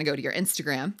listeners, because they're going to go to your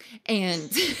Instagram,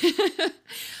 and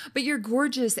but you're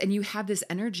gorgeous, and you have this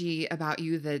energy about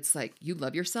you that's like, you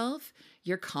love yourself,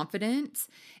 you're confident,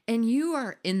 and you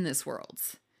are in this world.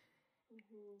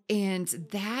 And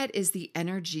that is the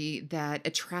energy that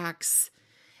attracts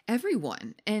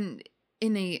everyone, and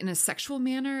in a sexual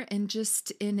manner, and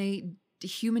just in a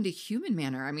human to human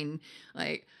manner. I mean,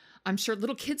 like, I'm sure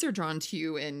little kids are drawn to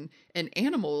you, and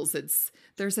animals.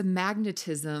 There's a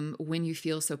magnetism when you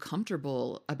feel so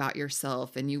comfortable about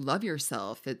yourself and you love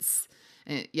yourself.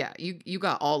 You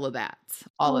got all of that.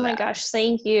 All Oh of my that. gosh,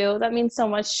 thank you. That means so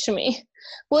much to me.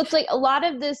 Well, it's like a lot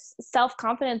of this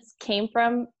self-confidence came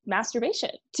from masturbation,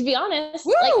 to be honest.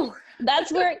 Woo! Like,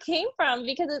 that's where it came from,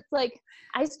 because it's like,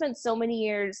 I spent so many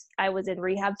years, I was in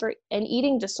rehab for an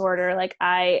eating disorder. Like,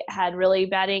 I had really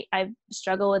I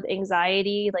struggle with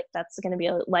anxiety. Like, that's going to be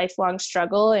a lifelong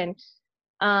struggle. And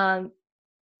I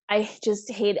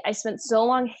spent so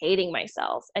long hating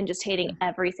myself and just hating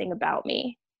everything about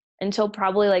me until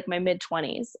probably like my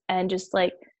mid-20s, and just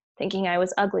like thinking I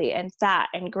was ugly and fat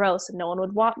and gross and no one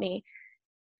would want me.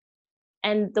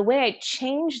 And the way I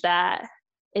changed that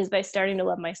is by starting to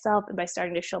love myself and by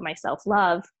starting to show myself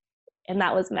love. And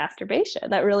that was masturbation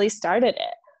that really started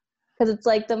it. Because it's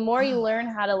like, the more you learn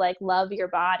how to like love your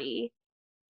body,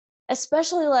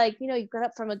 especially like, you get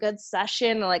up from a good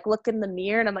session and like look in the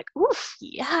mirror and I'm like, oof,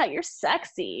 yeah, you're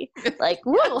sexy. Like,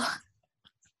 woo.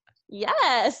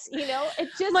 Yes, it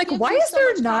just Like, gives why you is so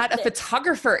there much not a confidence.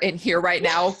 photographer in here right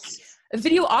now? A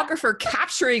videographer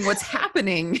capturing what's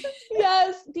happening.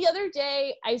 Yes, the other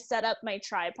day I set up my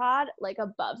tripod like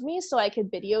above me so I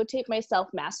could videotape myself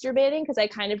masturbating because I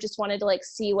kind of just wanted to like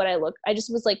see what I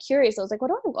just was like curious. I was like, what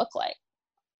do I look like?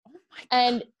 Oh my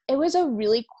And it was a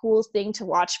really cool thing to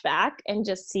watch back and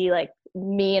just see like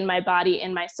me and my body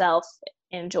and myself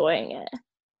enjoying it.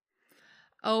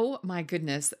 Oh my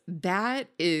goodness. That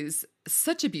is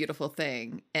such a beautiful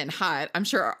thing and hot. I'm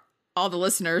sure all the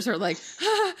listeners are like,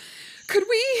 do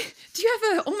you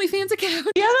have an OnlyFans account?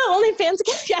 Do you have an OnlyFans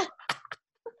account?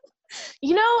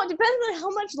 Yeah. It depends on how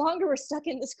much longer we're stuck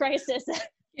in this crisis.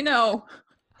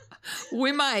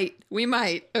 We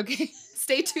might. Okay.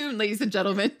 Stay tuned, ladies and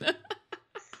gentlemen.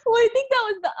 Well, I think that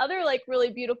was the other like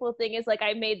really beautiful thing is like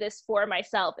I made this for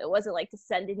myself. It wasn't like to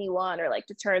send anyone or like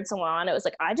to turn someone on. It was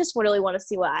like I just really want to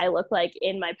see what I look like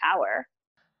in my power.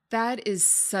 That is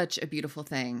such a beautiful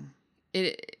thing.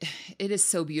 It is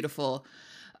so beautiful.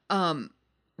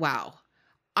 Wow.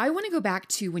 I want to go back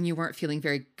to when you weren't feeling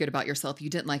very good about yourself. You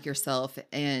didn't like yourself,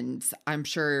 and I'm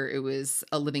sure it was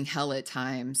a living hell at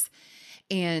times.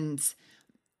 And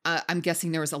I'm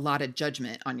guessing there was a lot of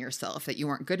judgment on yourself that you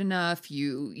weren't good enough.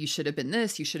 You should have been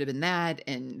this. You should have been that.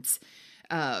 And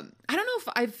I don't know if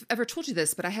I've ever told you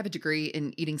this, but I have a degree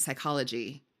in eating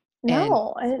psychology. And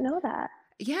No, I didn't know that.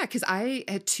 yeah, because I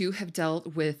had too have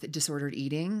dealt with disordered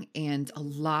eating, and a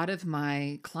lot of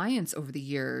my clients over the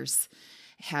years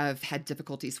have had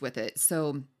difficulties with it.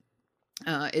 So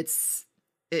it's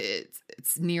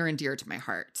near and dear to my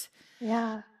heart.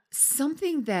 Yeah.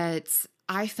 Something that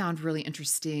I found really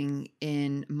interesting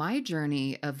in my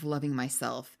journey of loving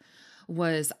myself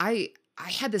was I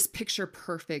had this picture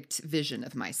perfect vision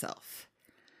of myself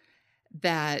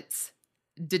that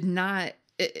did not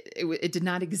it did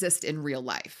not exist in real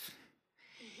life.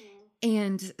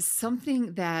 And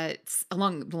something that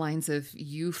along the lines of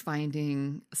you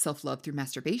finding self-love through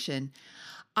masturbation,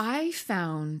 I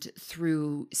found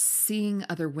through seeing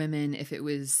other women, if it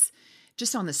was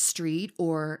just on the street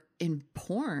or in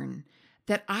porn,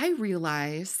 that I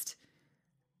realized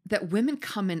that women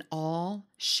come in all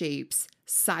shapes,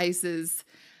 sizes,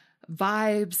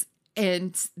 vibes.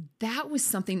 And that was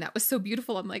something that was so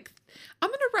beautiful. I'm like, I'm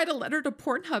going to write a letter to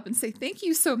Pornhub and say, thank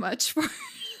you so much for.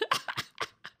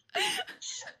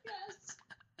 Yes.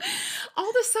 All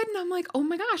of a sudden, I'm like, oh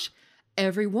my gosh,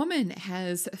 every woman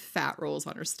has fat rolls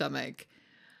on her stomach.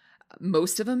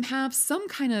 Most of them have some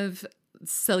kind of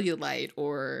cellulite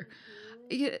or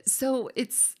yeah, so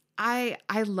it's I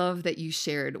love that you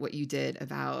shared what you did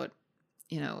about,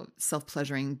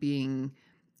 self-pleasuring being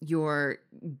your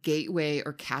gateway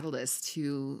or catalyst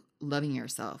to loving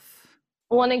yourself.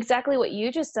 Well, and exactly what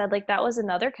you just said, like that was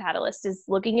another catalyst is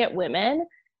looking at women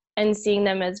and seeing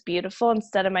them as beautiful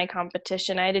instead of my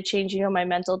competition. I had to change, my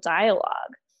mental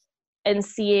dialogue and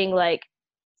seeing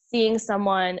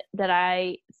someone that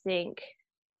I think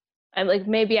I'm like,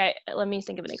 let me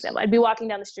think of an example. I'd be walking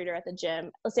down the street or at the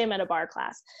gym. Let's say I'm at a bar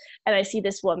class and I see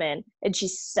this woman and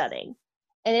she's stunning.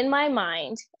 And in my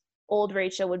mind, old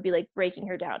Rachel would be like breaking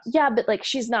her down. Yeah, but like,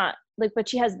 she's not like, but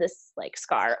she has this like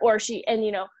scar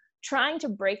trying to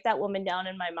break that woman down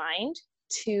in my mind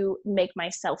to make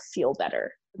myself feel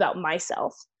better about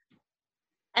myself.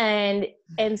 And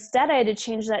instead I had to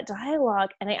change that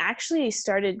dialogue, and I actually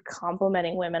started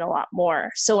complimenting women a lot more.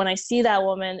 So when I see that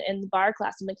woman in the bar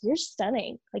class, I'm like, you're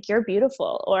stunning, like you're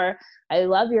beautiful, or I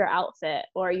love your outfit,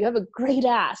 or you have a great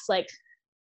ass.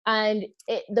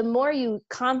 The more you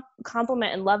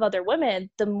compliment and love other women,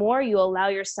 the more you allow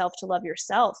yourself to love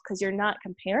yourself, because you're not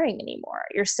comparing anymore.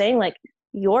 You're saying like,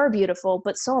 you're beautiful,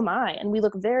 but so am I, and we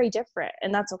look very different,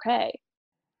 and that's okay.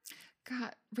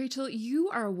 God, Rachel, you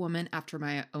are a woman after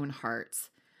my own heart.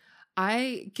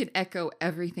 I can echo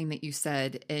everything that you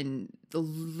said, and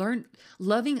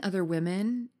loving other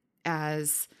women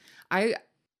as I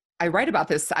write about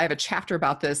this. I have a chapter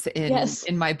about this Yes.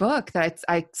 in my book that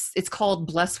it's called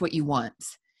Bless What You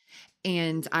Want.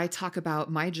 And I talk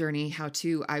about my journey, how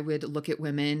I would look at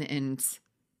women and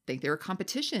think they were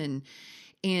competition.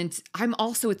 And I'm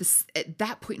also at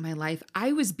that point in my life,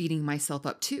 I was beating myself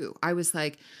up too. I was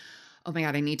like, oh my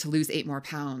God, I need to lose 8 more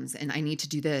pounds, and I need to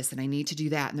do this and I need to do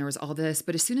that. And there was all this.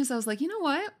 But as soon as I was like, you know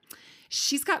what?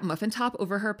 She's got muffin top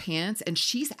over her pants and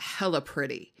she's hella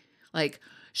pretty. Like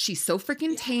she's so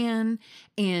freaking tan,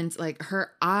 and like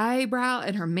her eyebrow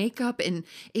and her makeup. And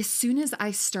as soon as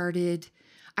I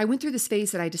went through this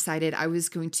phase that I decided I was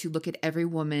going to look at every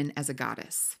woman as a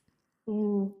goddess.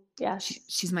 Yes.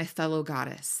 She's my fellow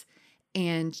goddess.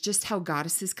 And just how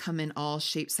goddesses come in all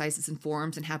shapes, sizes, and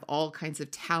forms and have all kinds of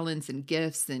talents and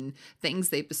gifts and things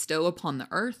they bestow upon the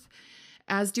earth,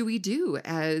 as do we do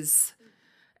as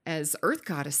earth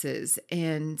goddesses.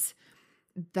 And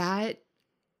that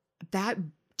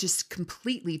just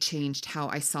completely changed how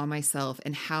I saw myself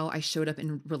and how I showed up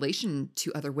in relation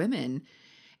to other women.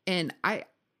 And I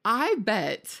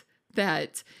bet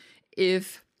that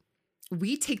if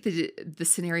we take the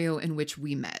scenario in which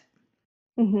we met,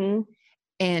 Mm-hmm.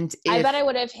 and I if bet I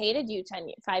would have hated you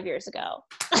 5 years ago.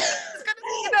 I was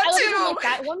gonna say that I would have been too. like,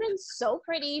 that woman's so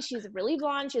pretty. She's really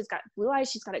blonde. She's got blue eyes.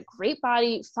 She's got a great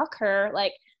body. Fuck her.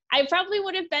 Like, I probably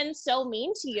would have been so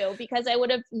mean to you because I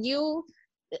would have,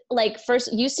 like,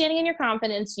 first, you standing in your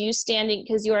confidence, you standing,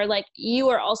 because you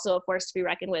are also a force to be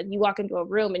reckoned with. You walk into a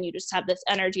room and you just have this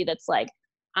energy that's like,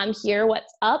 I'm here.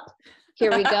 What's up?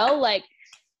 Here we go.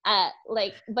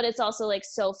 But it's also like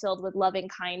so filled with loving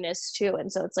kindness too.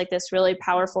 And so it's like this really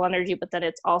powerful energy, but then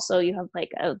it's also, you have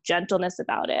like a gentleness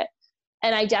about it.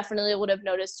 And I definitely would have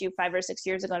noticed you 5 or 6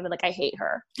 years ago and been like, I hate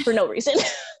her for no reason.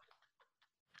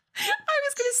 I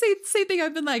was going to say the same thing.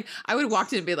 I've been like, I would have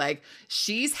walked in and be like,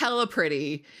 she's hella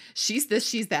pretty. She's this,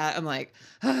 she's that. I'm like,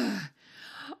 ah.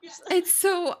 And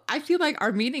so I feel like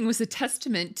our meeting was a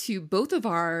testament to both of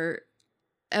our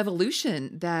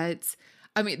evolution that,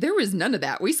 I mean, there was none of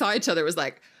that. We saw each other. It was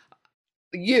like,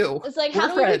 It's like, how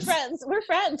do we be friends? We're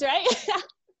friends, right?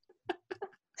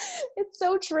 It's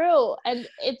so true. And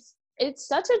it's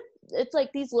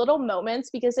like these little moments,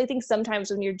 because I think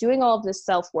sometimes when you're doing all of this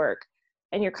self-work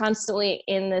and you're constantly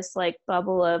in this like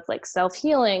bubble of like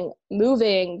self-healing,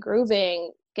 moving,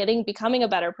 grooving, becoming a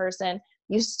better person,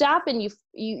 you stop and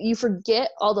you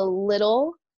forget all the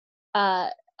little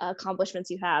accomplishments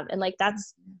you have. And like,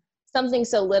 that's something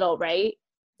so little, right?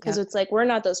 Because It's like, we're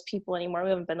not those people anymore. We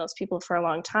haven't been those people for a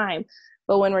long time.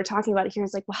 But when we're talking about it here,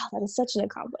 it's like, wow, that is such an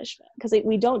accomplishment, because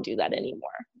we don't do that anymore.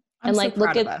 I'm so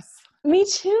proud of us. Me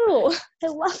too. I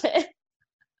love it.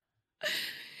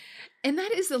 And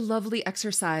that is a lovely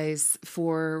exercise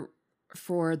for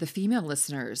the female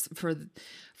listeners,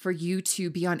 for you to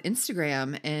be on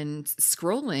Instagram and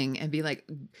scrolling and be like,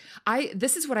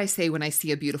 this is what I say when I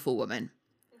see a beautiful woman.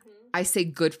 Mm-hmm. I say,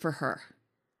 good for her.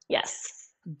 Yes.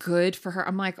 Good for her.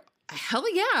 I'm like, hell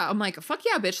yeah. I'm like, fuck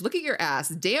yeah, bitch. Look at your ass.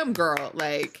 Damn, girl.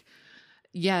 Like,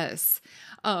 yes.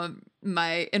 In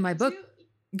my book,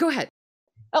 go ahead.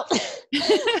 Oh,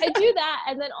 I do that.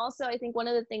 And then also, I think one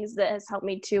of the things that has helped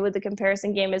me too with the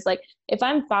comparison game is like, if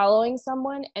I'm following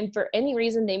someone and for any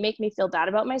reason they make me feel bad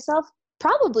about myself,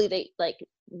 probably they like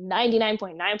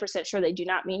 99.9% sure they do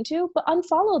not mean to, but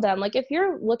unfollow them. Like, if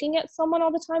you're looking at someone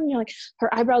all the time and you're like,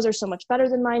 her eyebrows are so much better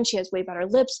than mine, she has way better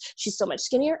lips, she's so much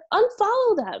skinnier,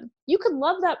 unfollow them. You could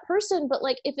love that person, but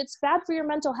like, if it's bad for your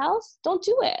mental health, don't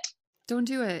do it. Don't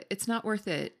do it. It's not worth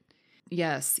it.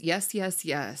 Yes, yes, yes,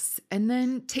 yes. And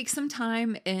then take some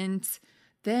time, and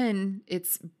then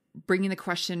it's bringing the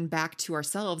question back to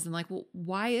ourselves and like, well,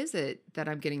 why is it that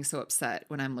I'm getting so upset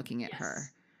when I'm looking at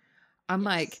her? I'm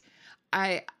like,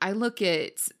 I look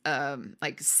at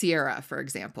like Sierra, for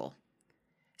example.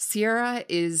 Sierra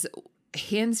is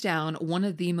hands down one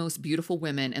of the most beautiful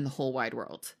women in the whole wide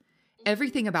world.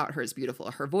 Everything about her is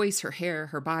beautiful. Her voice, her hair,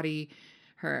 her body,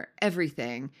 her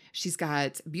everything. She's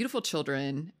got beautiful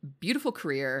children, beautiful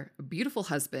career, beautiful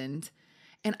husband.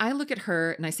 And I look at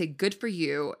her and I say, good for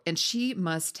you. And she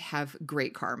must have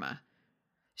great karma.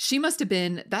 She must have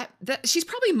been that she's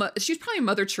probably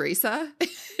Mother Teresa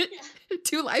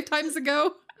 2 lifetimes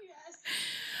ago. Yes.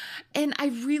 And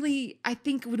I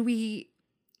think when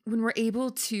we're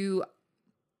able to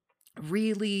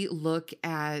really look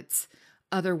at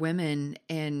other women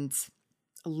and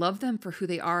love them for who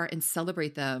they are and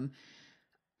celebrate them,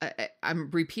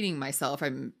 I'm repeating myself,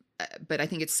 but I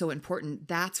think it's so important.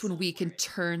 That's when we can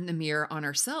turn the mirror on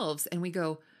ourselves and we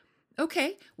go,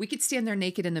 okay, we could stand there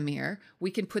naked in the mirror.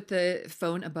 We can put the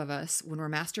phone above us when we're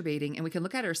masturbating and we can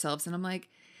look at ourselves. And I'm like,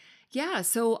 yeah,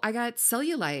 so I got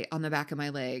cellulite on the back of my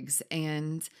legs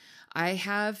and I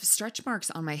have stretch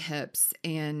marks on my hips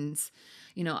and,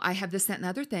 you know, I have this, that, and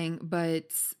other thing,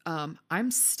 but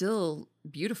I'm still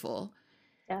beautiful.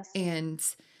 Yes. And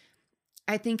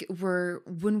I think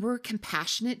when we're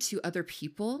compassionate to other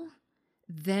people,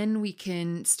 then we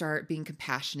can start being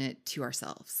compassionate to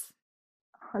ourselves.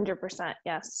 100%.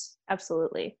 Yes,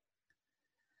 absolutely.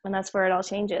 And that's where it all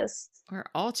changes. Where it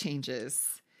all changes.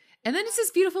 And then it's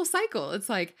this beautiful cycle. It's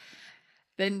like,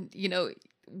 then, you know,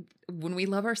 when we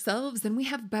love ourselves, then we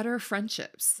have better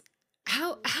friendships.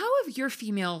 How have your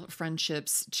female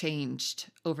friendships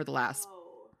changed over the last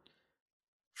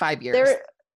 5 years?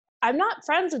 I'm not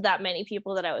friends with that many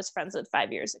people that I was friends with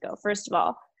 5 years ago, first of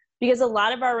all, because a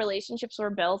lot of our relationships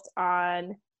were built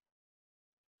on,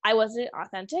 I wasn't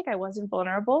authentic, I wasn't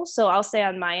vulnerable. So I'll say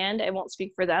on my end, I won't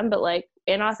speak for them, but like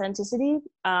inauthenticity.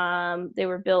 They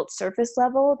were built surface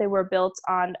level. They were built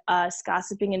on us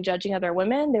gossiping and judging other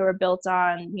women. They were built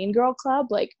on Mean Girl Club.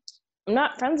 Like, I'm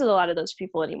not friends with a lot of those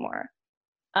people anymore.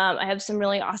 I have some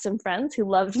really awesome friends who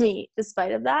loved me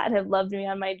despite of that and have loved me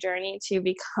on my journey to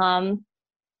become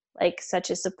like such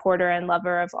a supporter and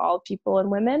lover of all people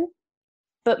and women.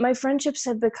 But my friendships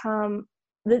have become,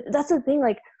 that's the thing,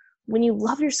 like when you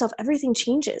love yourself, everything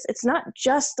changes. It's not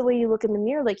just the way you look in the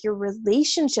mirror, like your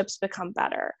relationships become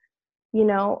better. You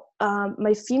know,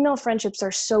 my female friendships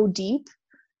are so deep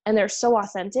and they're so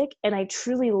authentic, and I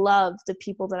truly love the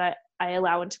people that I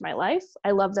allow into my life.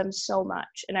 I love them so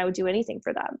much, and I would do anything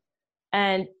for them.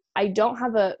 And I don't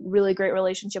have a really great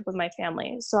relationship with my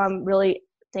family. So I'm really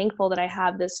thankful that I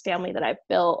have this family that I've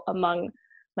built among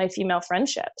my female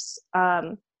friendships.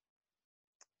 And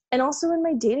also in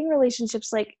my dating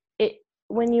relationships, like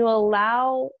when you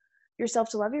allow yourself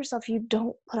to love yourself, you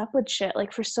don't put up with shit.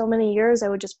 Like for so many years, I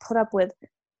would just put up with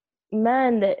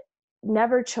men that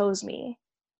never chose me,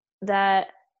 that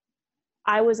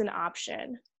I was an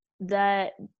option,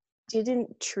 that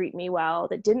didn't treat me well,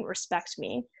 that didn't respect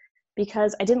me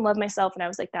because I didn't love myself. And I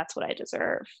was like, that's what I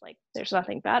deserve. Like, there's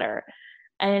nothing better.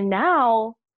 And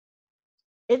now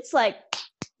it's like,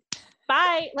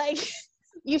 bye. Like,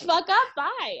 you fuck up,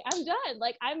 bye. I'm done.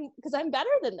 Like, because I'm better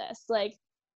than this. Like,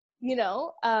 you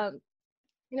know,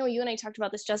 you and I talked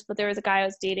about this just, but there was a guy I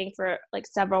was dating for like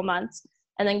several months,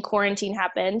 and then quarantine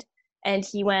happened and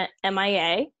he went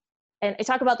MIA. And I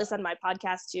talk about this on my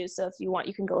podcast too. So if you want,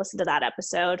 you can go listen to that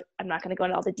episode. I'm not going to go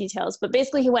into all the details, but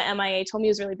basically he went MIA, told me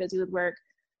he was really busy with work.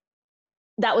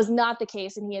 That was not the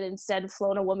case. And he had instead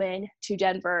flown a woman to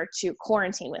Denver to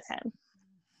quarantine with him.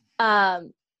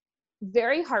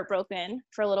 Very heartbroken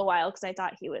for a little while because I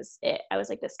thought he was it. I was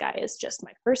like, this guy is just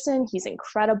my person. He's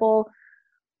incredible.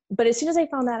 But as soon as I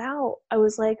found that out, I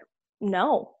was like,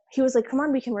 no. He was like, come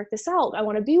on, we can work this out. I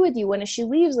want to be with you. When she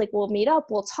leaves, like, we'll meet up,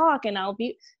 we'll talk, and I'm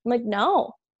like,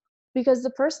 no, because the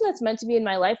person that's meant to be in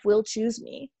my life will choose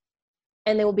me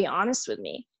and they will be honest with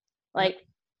me. Like,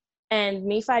 and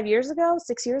me 6 years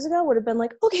ago would have been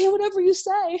like, okay, whatever you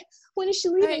say. When is she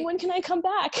leaving? Right. When can I come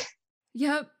back?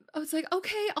 Yep. I was like,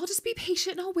 okay, I'll just be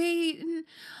patient and I'll wait. And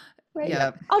right.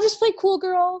 Yep. I'll just play cool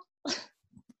girl.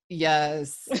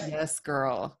 Yes. Yes,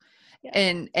 girl. Yeah.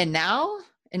 And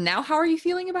now how are you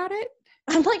feeling about it?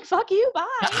 I'm like, fuck you,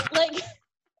 bye. Like,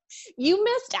 you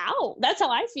missed out. That's how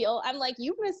I feel. I'm like,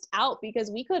 you missed out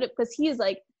because he is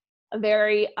like a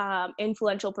very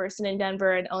influential person in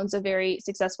Denver and owns a very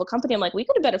successful company. I'm like, we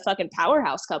could have been a fucking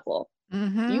powerhouse couple.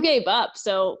 Mm-hmm. You gave up.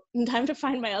 So time to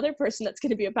find my other person that's going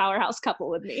to be a powerhouse couple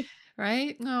with me.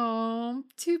 Right? Oh,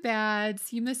 too bad.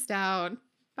 You missed out.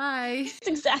 Bye. That's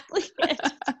exactly it.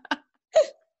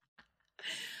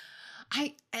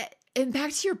 And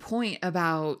back to your point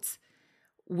about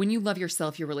when you love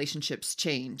yourself, your relationships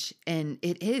change. And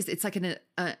it's like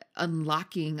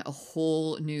unlocking a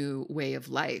whole new way of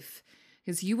life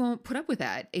because you won't put up with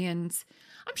that. And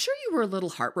I'm sure you were a little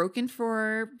heartbroken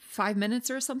for 5 minutes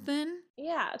or something.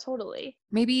 Yeah, totally.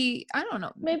 Maybe, I don't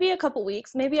know. Maybe a couple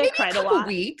weeks. Maybe I cried a lot.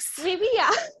 Weeks. Maybe,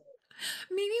 yeah.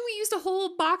 Maybe we used a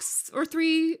whole box or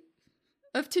 3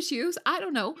 of tissues. I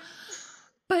don't know.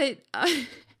 But,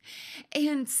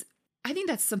 and I think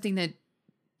that's something that,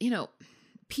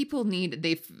 people need.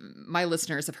 My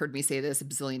listeners have heard me say this a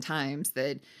bazillion times,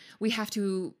 that we have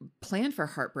to plan for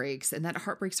heartbreaks and that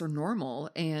heartbreaks are normal.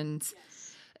 And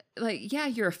like, yeah,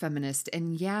 you're a feminist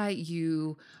and yeah,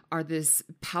 you are this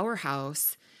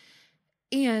powerhouse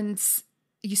and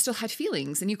you still had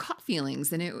feelings and you caught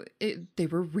feelings and they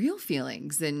were real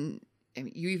feelings. And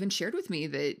you even shared with me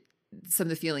that some of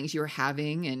the feelings you were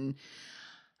having, and,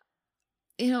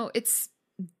 it's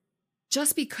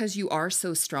just because you are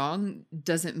so strong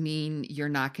doesn't mean you're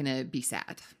not going to be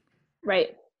sad.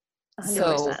 Right. 100%.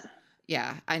 So,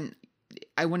 yeah.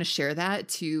 I want to share that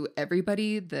to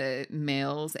everybody, the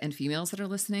males and females that are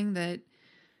listening, that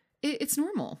it's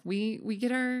normal. We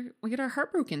get our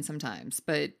heart broken sometimes,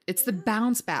 but it's the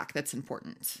bounce back that's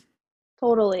important.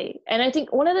 Totally. And I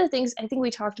think one of the things, I think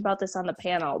we talked about this on the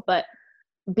panel, but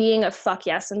being a fuck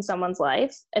yes in someone's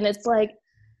life. And it's like,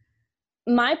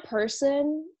 my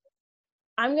person,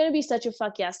 I'm going to be such a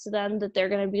fuck yes to them that they're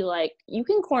going to be like, you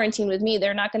can quarantine with me.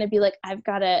 They're not going to be like, I've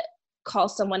got to call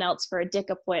someone else for a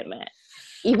dick appointment,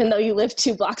 even though you live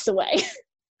 2 blocks away.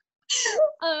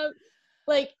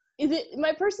 Like, is it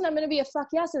my person? I'm going to be a fuck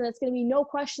yes. And it's going to be no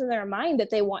question in their mind that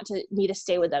they want me to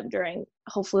stay with them during,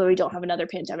 hopefully we don't have another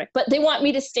pandemic, but they want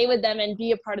me to stay with them and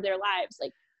be a part of their lives.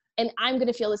 Like, and I'm going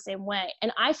to feel the same way.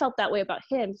 And I felt that way about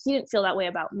him. He didn't feel that way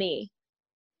about me.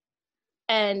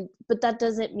 But that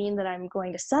doesn't mean that I'm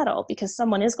going to settle, because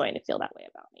someone is going to feel that way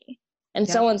about me. And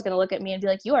Yep. someone's going to look at me and be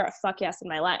like, you are a fuck yes in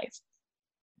my life.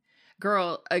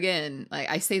 Girl, again, like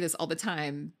I say this all the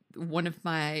time, one of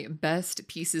my best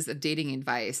pieces of dating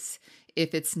advice,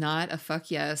 if it's not a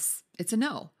fuck yes, it's a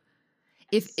no.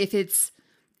 If it's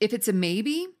a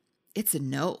maybe, it's a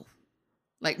no.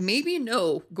 Like maybe and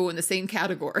no go in the same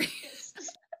category.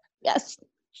 Yes.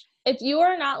 If you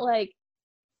are not like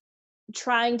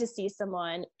trying to see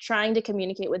someone, trying to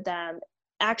communicate with them,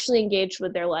 actually engaged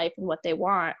with their life and what they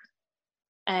want,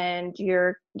 and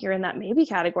you're in that maybe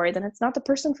category, then it's not the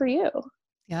person for you.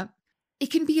 Yep.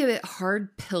 It can be a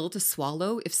hard pill to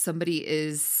swallow if somebody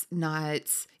is not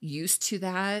used to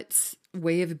that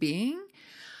way of being.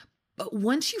 But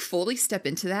once you fully step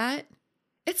into that,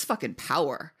 it's fucking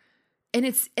power. And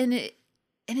it's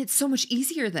so much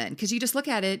easier then, because you just look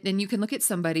at it and you can look at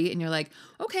somebody and you're like,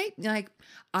 okay, like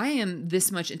I am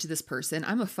this much into this person.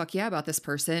 I'm a fuck yeah about this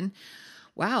person.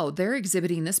 Wow, they're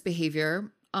exhibiting this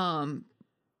behavior.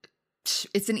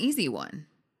 It's an easy one.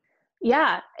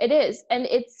 Yeah, it is. And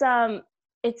it's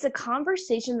a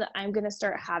conversation that I'm going to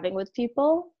start having with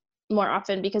people more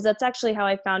often, because that's actually how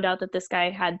I found out that this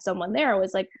guy had someone there.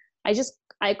 Was like,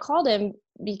 I called him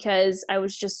because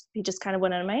he just kind of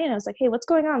went on my end. I was like, hey, what's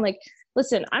going on? Like,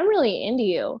 listen, I'm really into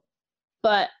you,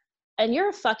 and you're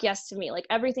a fuck yes to me. Like,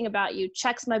 everything about you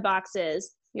checks my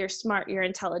boxes. You're smart, you're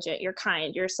intelligent, you're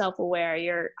kind, you're self-aware,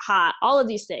 you're hot, all of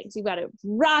these things. You've got a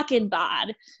rockin'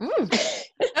 bod.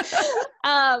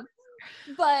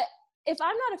 But if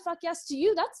I'm not a fuck yes to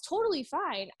you, that's totally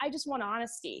fine. I just want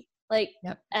honesty. Like,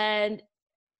 Yep. And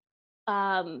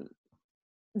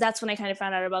that's when I kind of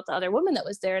found out about the other woman that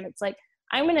was there. And it's like,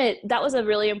 that was a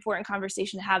really important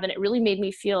conversation to have. And it really made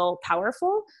me feel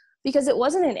powerful, because it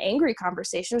wasn't an angry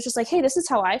conversation. It was just like, hey, this is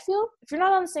how I feel. If you're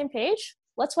not on the same page,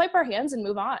 let's wipe our hands and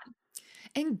move on.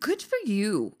 And good for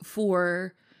you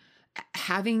for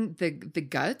having the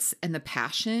guts and the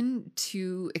passion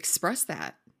to express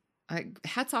that.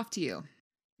 Hats off to you.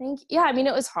 Yeah, I mean,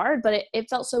 it was hard, but it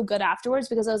felt so good afterwards,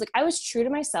 because I was like, I was true to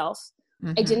myself.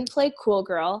 Mm-hmm. I didn't play cool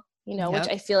girl, Yep. which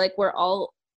I feel like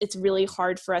it's really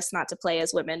hard for us not to play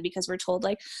as women, because we're told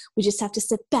like, we just have to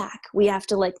sit back. We have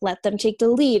to like, let them take the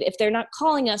lead. If they're not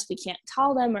calling us, we can't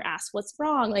tell them or ask what's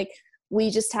wrong. Like, we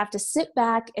just have to sit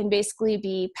back and basically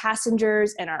be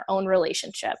passengers in our own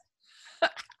relationship.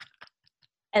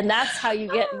 And that's how you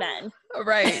get men.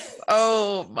 Right.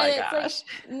 Oh my gosh.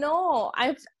 Like, no,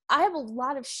 I have a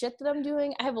lot of shit that I'm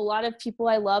doing. I have a lot of people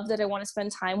I love that I want to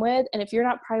spend time with. And if you're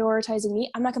not prioritizing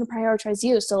me, I'm not going to prioritize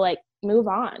you. So like, move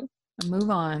on. Move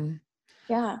on.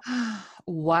 Yeah.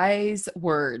 Wise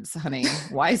words, honey.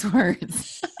 Wise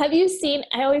words. Have you seen,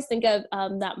 I always think of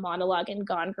that monologue in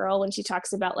Gone Girl when she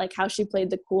talks about like how she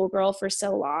played the cool girl for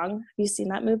so long. Have you seen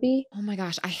that movie? Oh my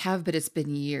gosh, I have, but it's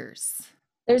been years.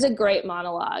 There's a great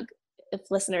monologue,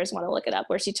 if listeners want to look it up,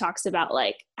 where she talks about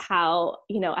like how,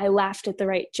 I laughed at the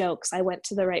right jokes. I went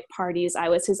to the right parties. I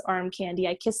was his arm candy.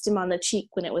 I kissed him on the cheek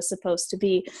when it was supposed to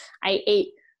be. I ate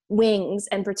wings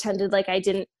and pretended like it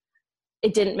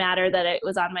didn't matter that it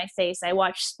was on my face. I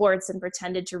watched sports and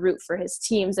pretended to root for his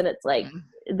teams. And it's like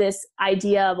this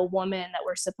idea of a woman that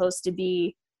we're supposed to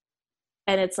be.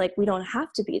 And it's like, we don't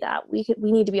have to be that. We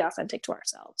need to be authentic to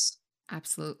ourselves.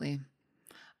 Absolutely.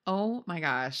 Oh my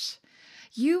gosh.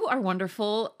 You are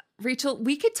wonderful. Rachel,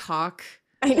 we could talk.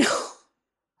 I know.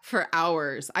 For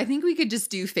hours. I think we could just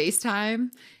do FaceTime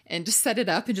and just set it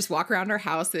up and just walk around our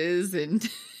houses and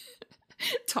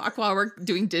talk while we're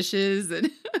doing dishes.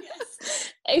 And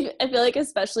yes. I feel like,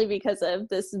 especially because of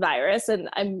this virus, and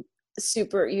I'm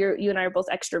you and I are both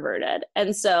extroverted.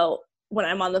 And so when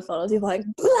I'm on the phone with people, like,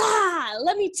 blah,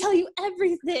 let me tell you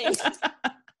everything.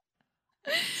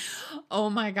 Oh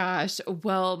my gosh.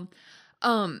 Well,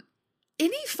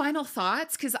 any final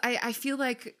thoughts? Because I feel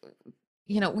like,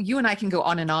 you and I can go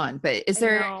on and on, but is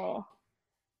there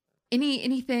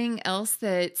anything else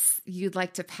that you'd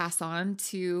like to pass on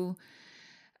to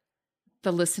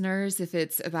the listeners, if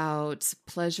it's about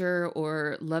pleasure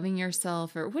or loving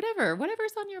yourself or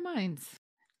whatever's on your minds?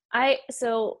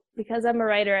 So because I'm a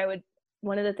writer,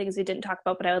 one of the things we didn't talk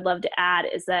about, but I would love to add,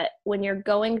 is that when you're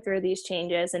going through these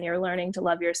changes and you're learning to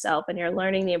love yourself and you're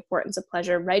learning the importance of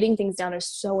pleasure, writing things down is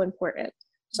so important.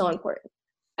 So important.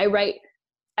 I write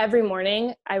every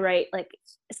morning. I write, like,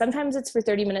 sometimes it's for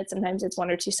 30 minutes, sometimes it's 1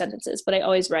 or 2 sentences, but I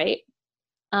always write.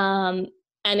 And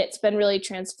it's been really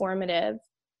transformative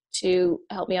to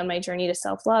help me on my journey to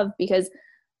self-love, because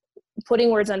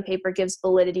putting words on paper gives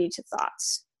validity to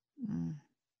thoughts.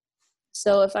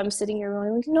 So if I'm sitting here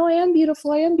going like, no, I am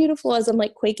beautiful, as I'm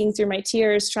like quaking through my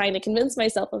tears, trying to convince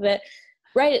myself of it,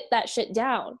 write that shit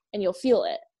down and you'll feel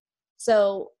it.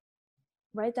 So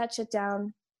write that shit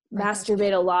down,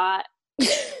 masturbate a lot,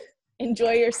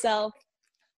 enjoy yourself,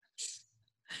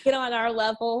 get on our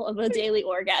level of a daily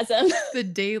orgasm. The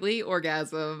daily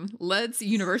orgasm. Let's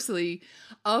universally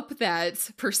up that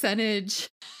percentage.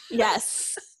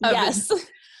 Yes. Of Yes.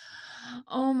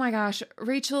 Oh my gosh.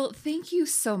 Rachel, thank you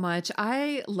so much.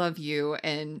 I love you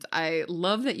and I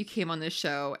love that you came on this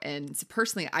show. And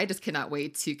personally, I just cannot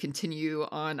wait to continue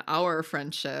on our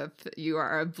friendship. You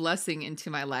are a blessing into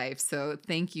my life. So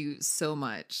thank you so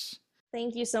much.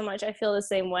 Thank you so much. I feel the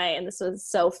same way. And this was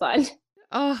so fun.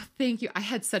 Oh, thank you. I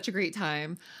had such a great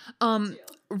time.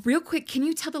 Real quick, can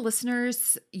you tell the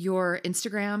listeners your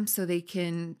Instagram so they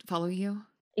can follow you?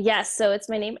 Yes. So it's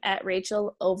my name at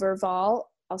Rachel Overvoll.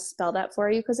 I'll spell that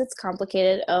for you because it's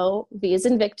complicated. O, V as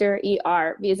in Victor, E,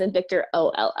 R, V as in Victor, O,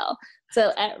 L, L.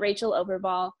 So at Rachel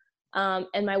Overvoll.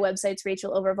 And my website's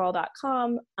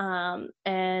rachelovervoll.com.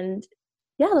 And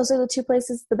yeah, those are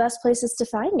the best places to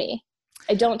find me.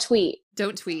 I don't tweet.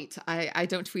 Don't tweet. I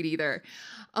don't tweet either.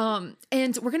 And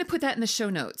we're going to put that in the show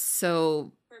notes.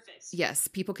 So Perfect. Yes,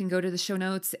 people can go to the show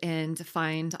notes and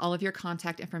find all of your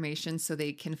contact information so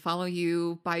they can follow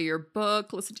you, buy your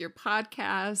book, listen to your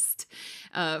podcast,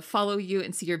 follow you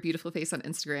and see your beautiful face on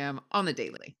Instagram on the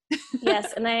daily.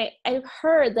 Yes. And I've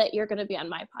heard that you're going to be on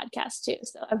my podcast too.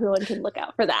 So everyone can look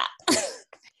out for that.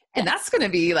 And that's going to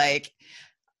be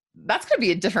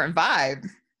a different vibe.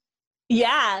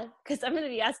 Yeah. Because I'm going to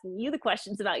be asking you the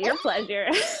questions about your pleasure.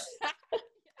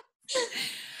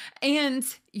 And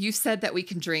you said that we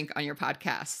can drink on your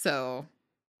podcast. So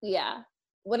yeah.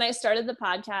 When I started the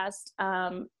podcast,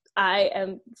 I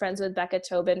am friends with Becca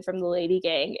Tobin from the Lady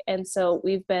Gang. And so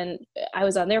I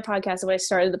was on their podcast. And when I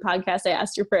started the podcast, I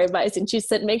asked her for advice and she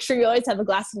said, make sure you always have a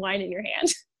glass of wine in your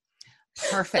hand.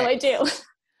 Perfect. So I do.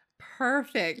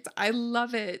 Perfect. I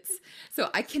love it.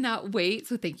 So I cannot wait.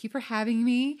 So thank you for having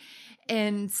me.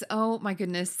 And oh my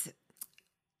goodness.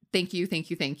 Thank you. Thank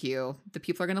you. Thank you. The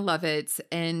people are going to love it.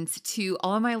 And to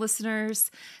all of my listeners,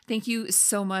 thank you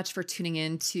so much for tuning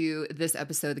in to this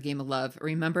episode of The Game of Love.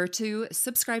 Remember to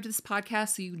subscribe to this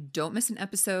podcast so you don't miss an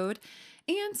episode.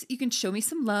 And you can show me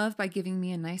some love by giving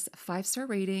me a nice 5-star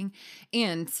rating.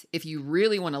 And if you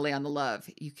really want to lay on the love,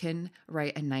 you can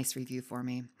write a nice review for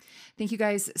me. Thank you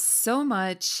guys so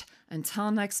much.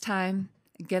 Until next time,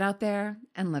 get out there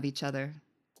and love each other.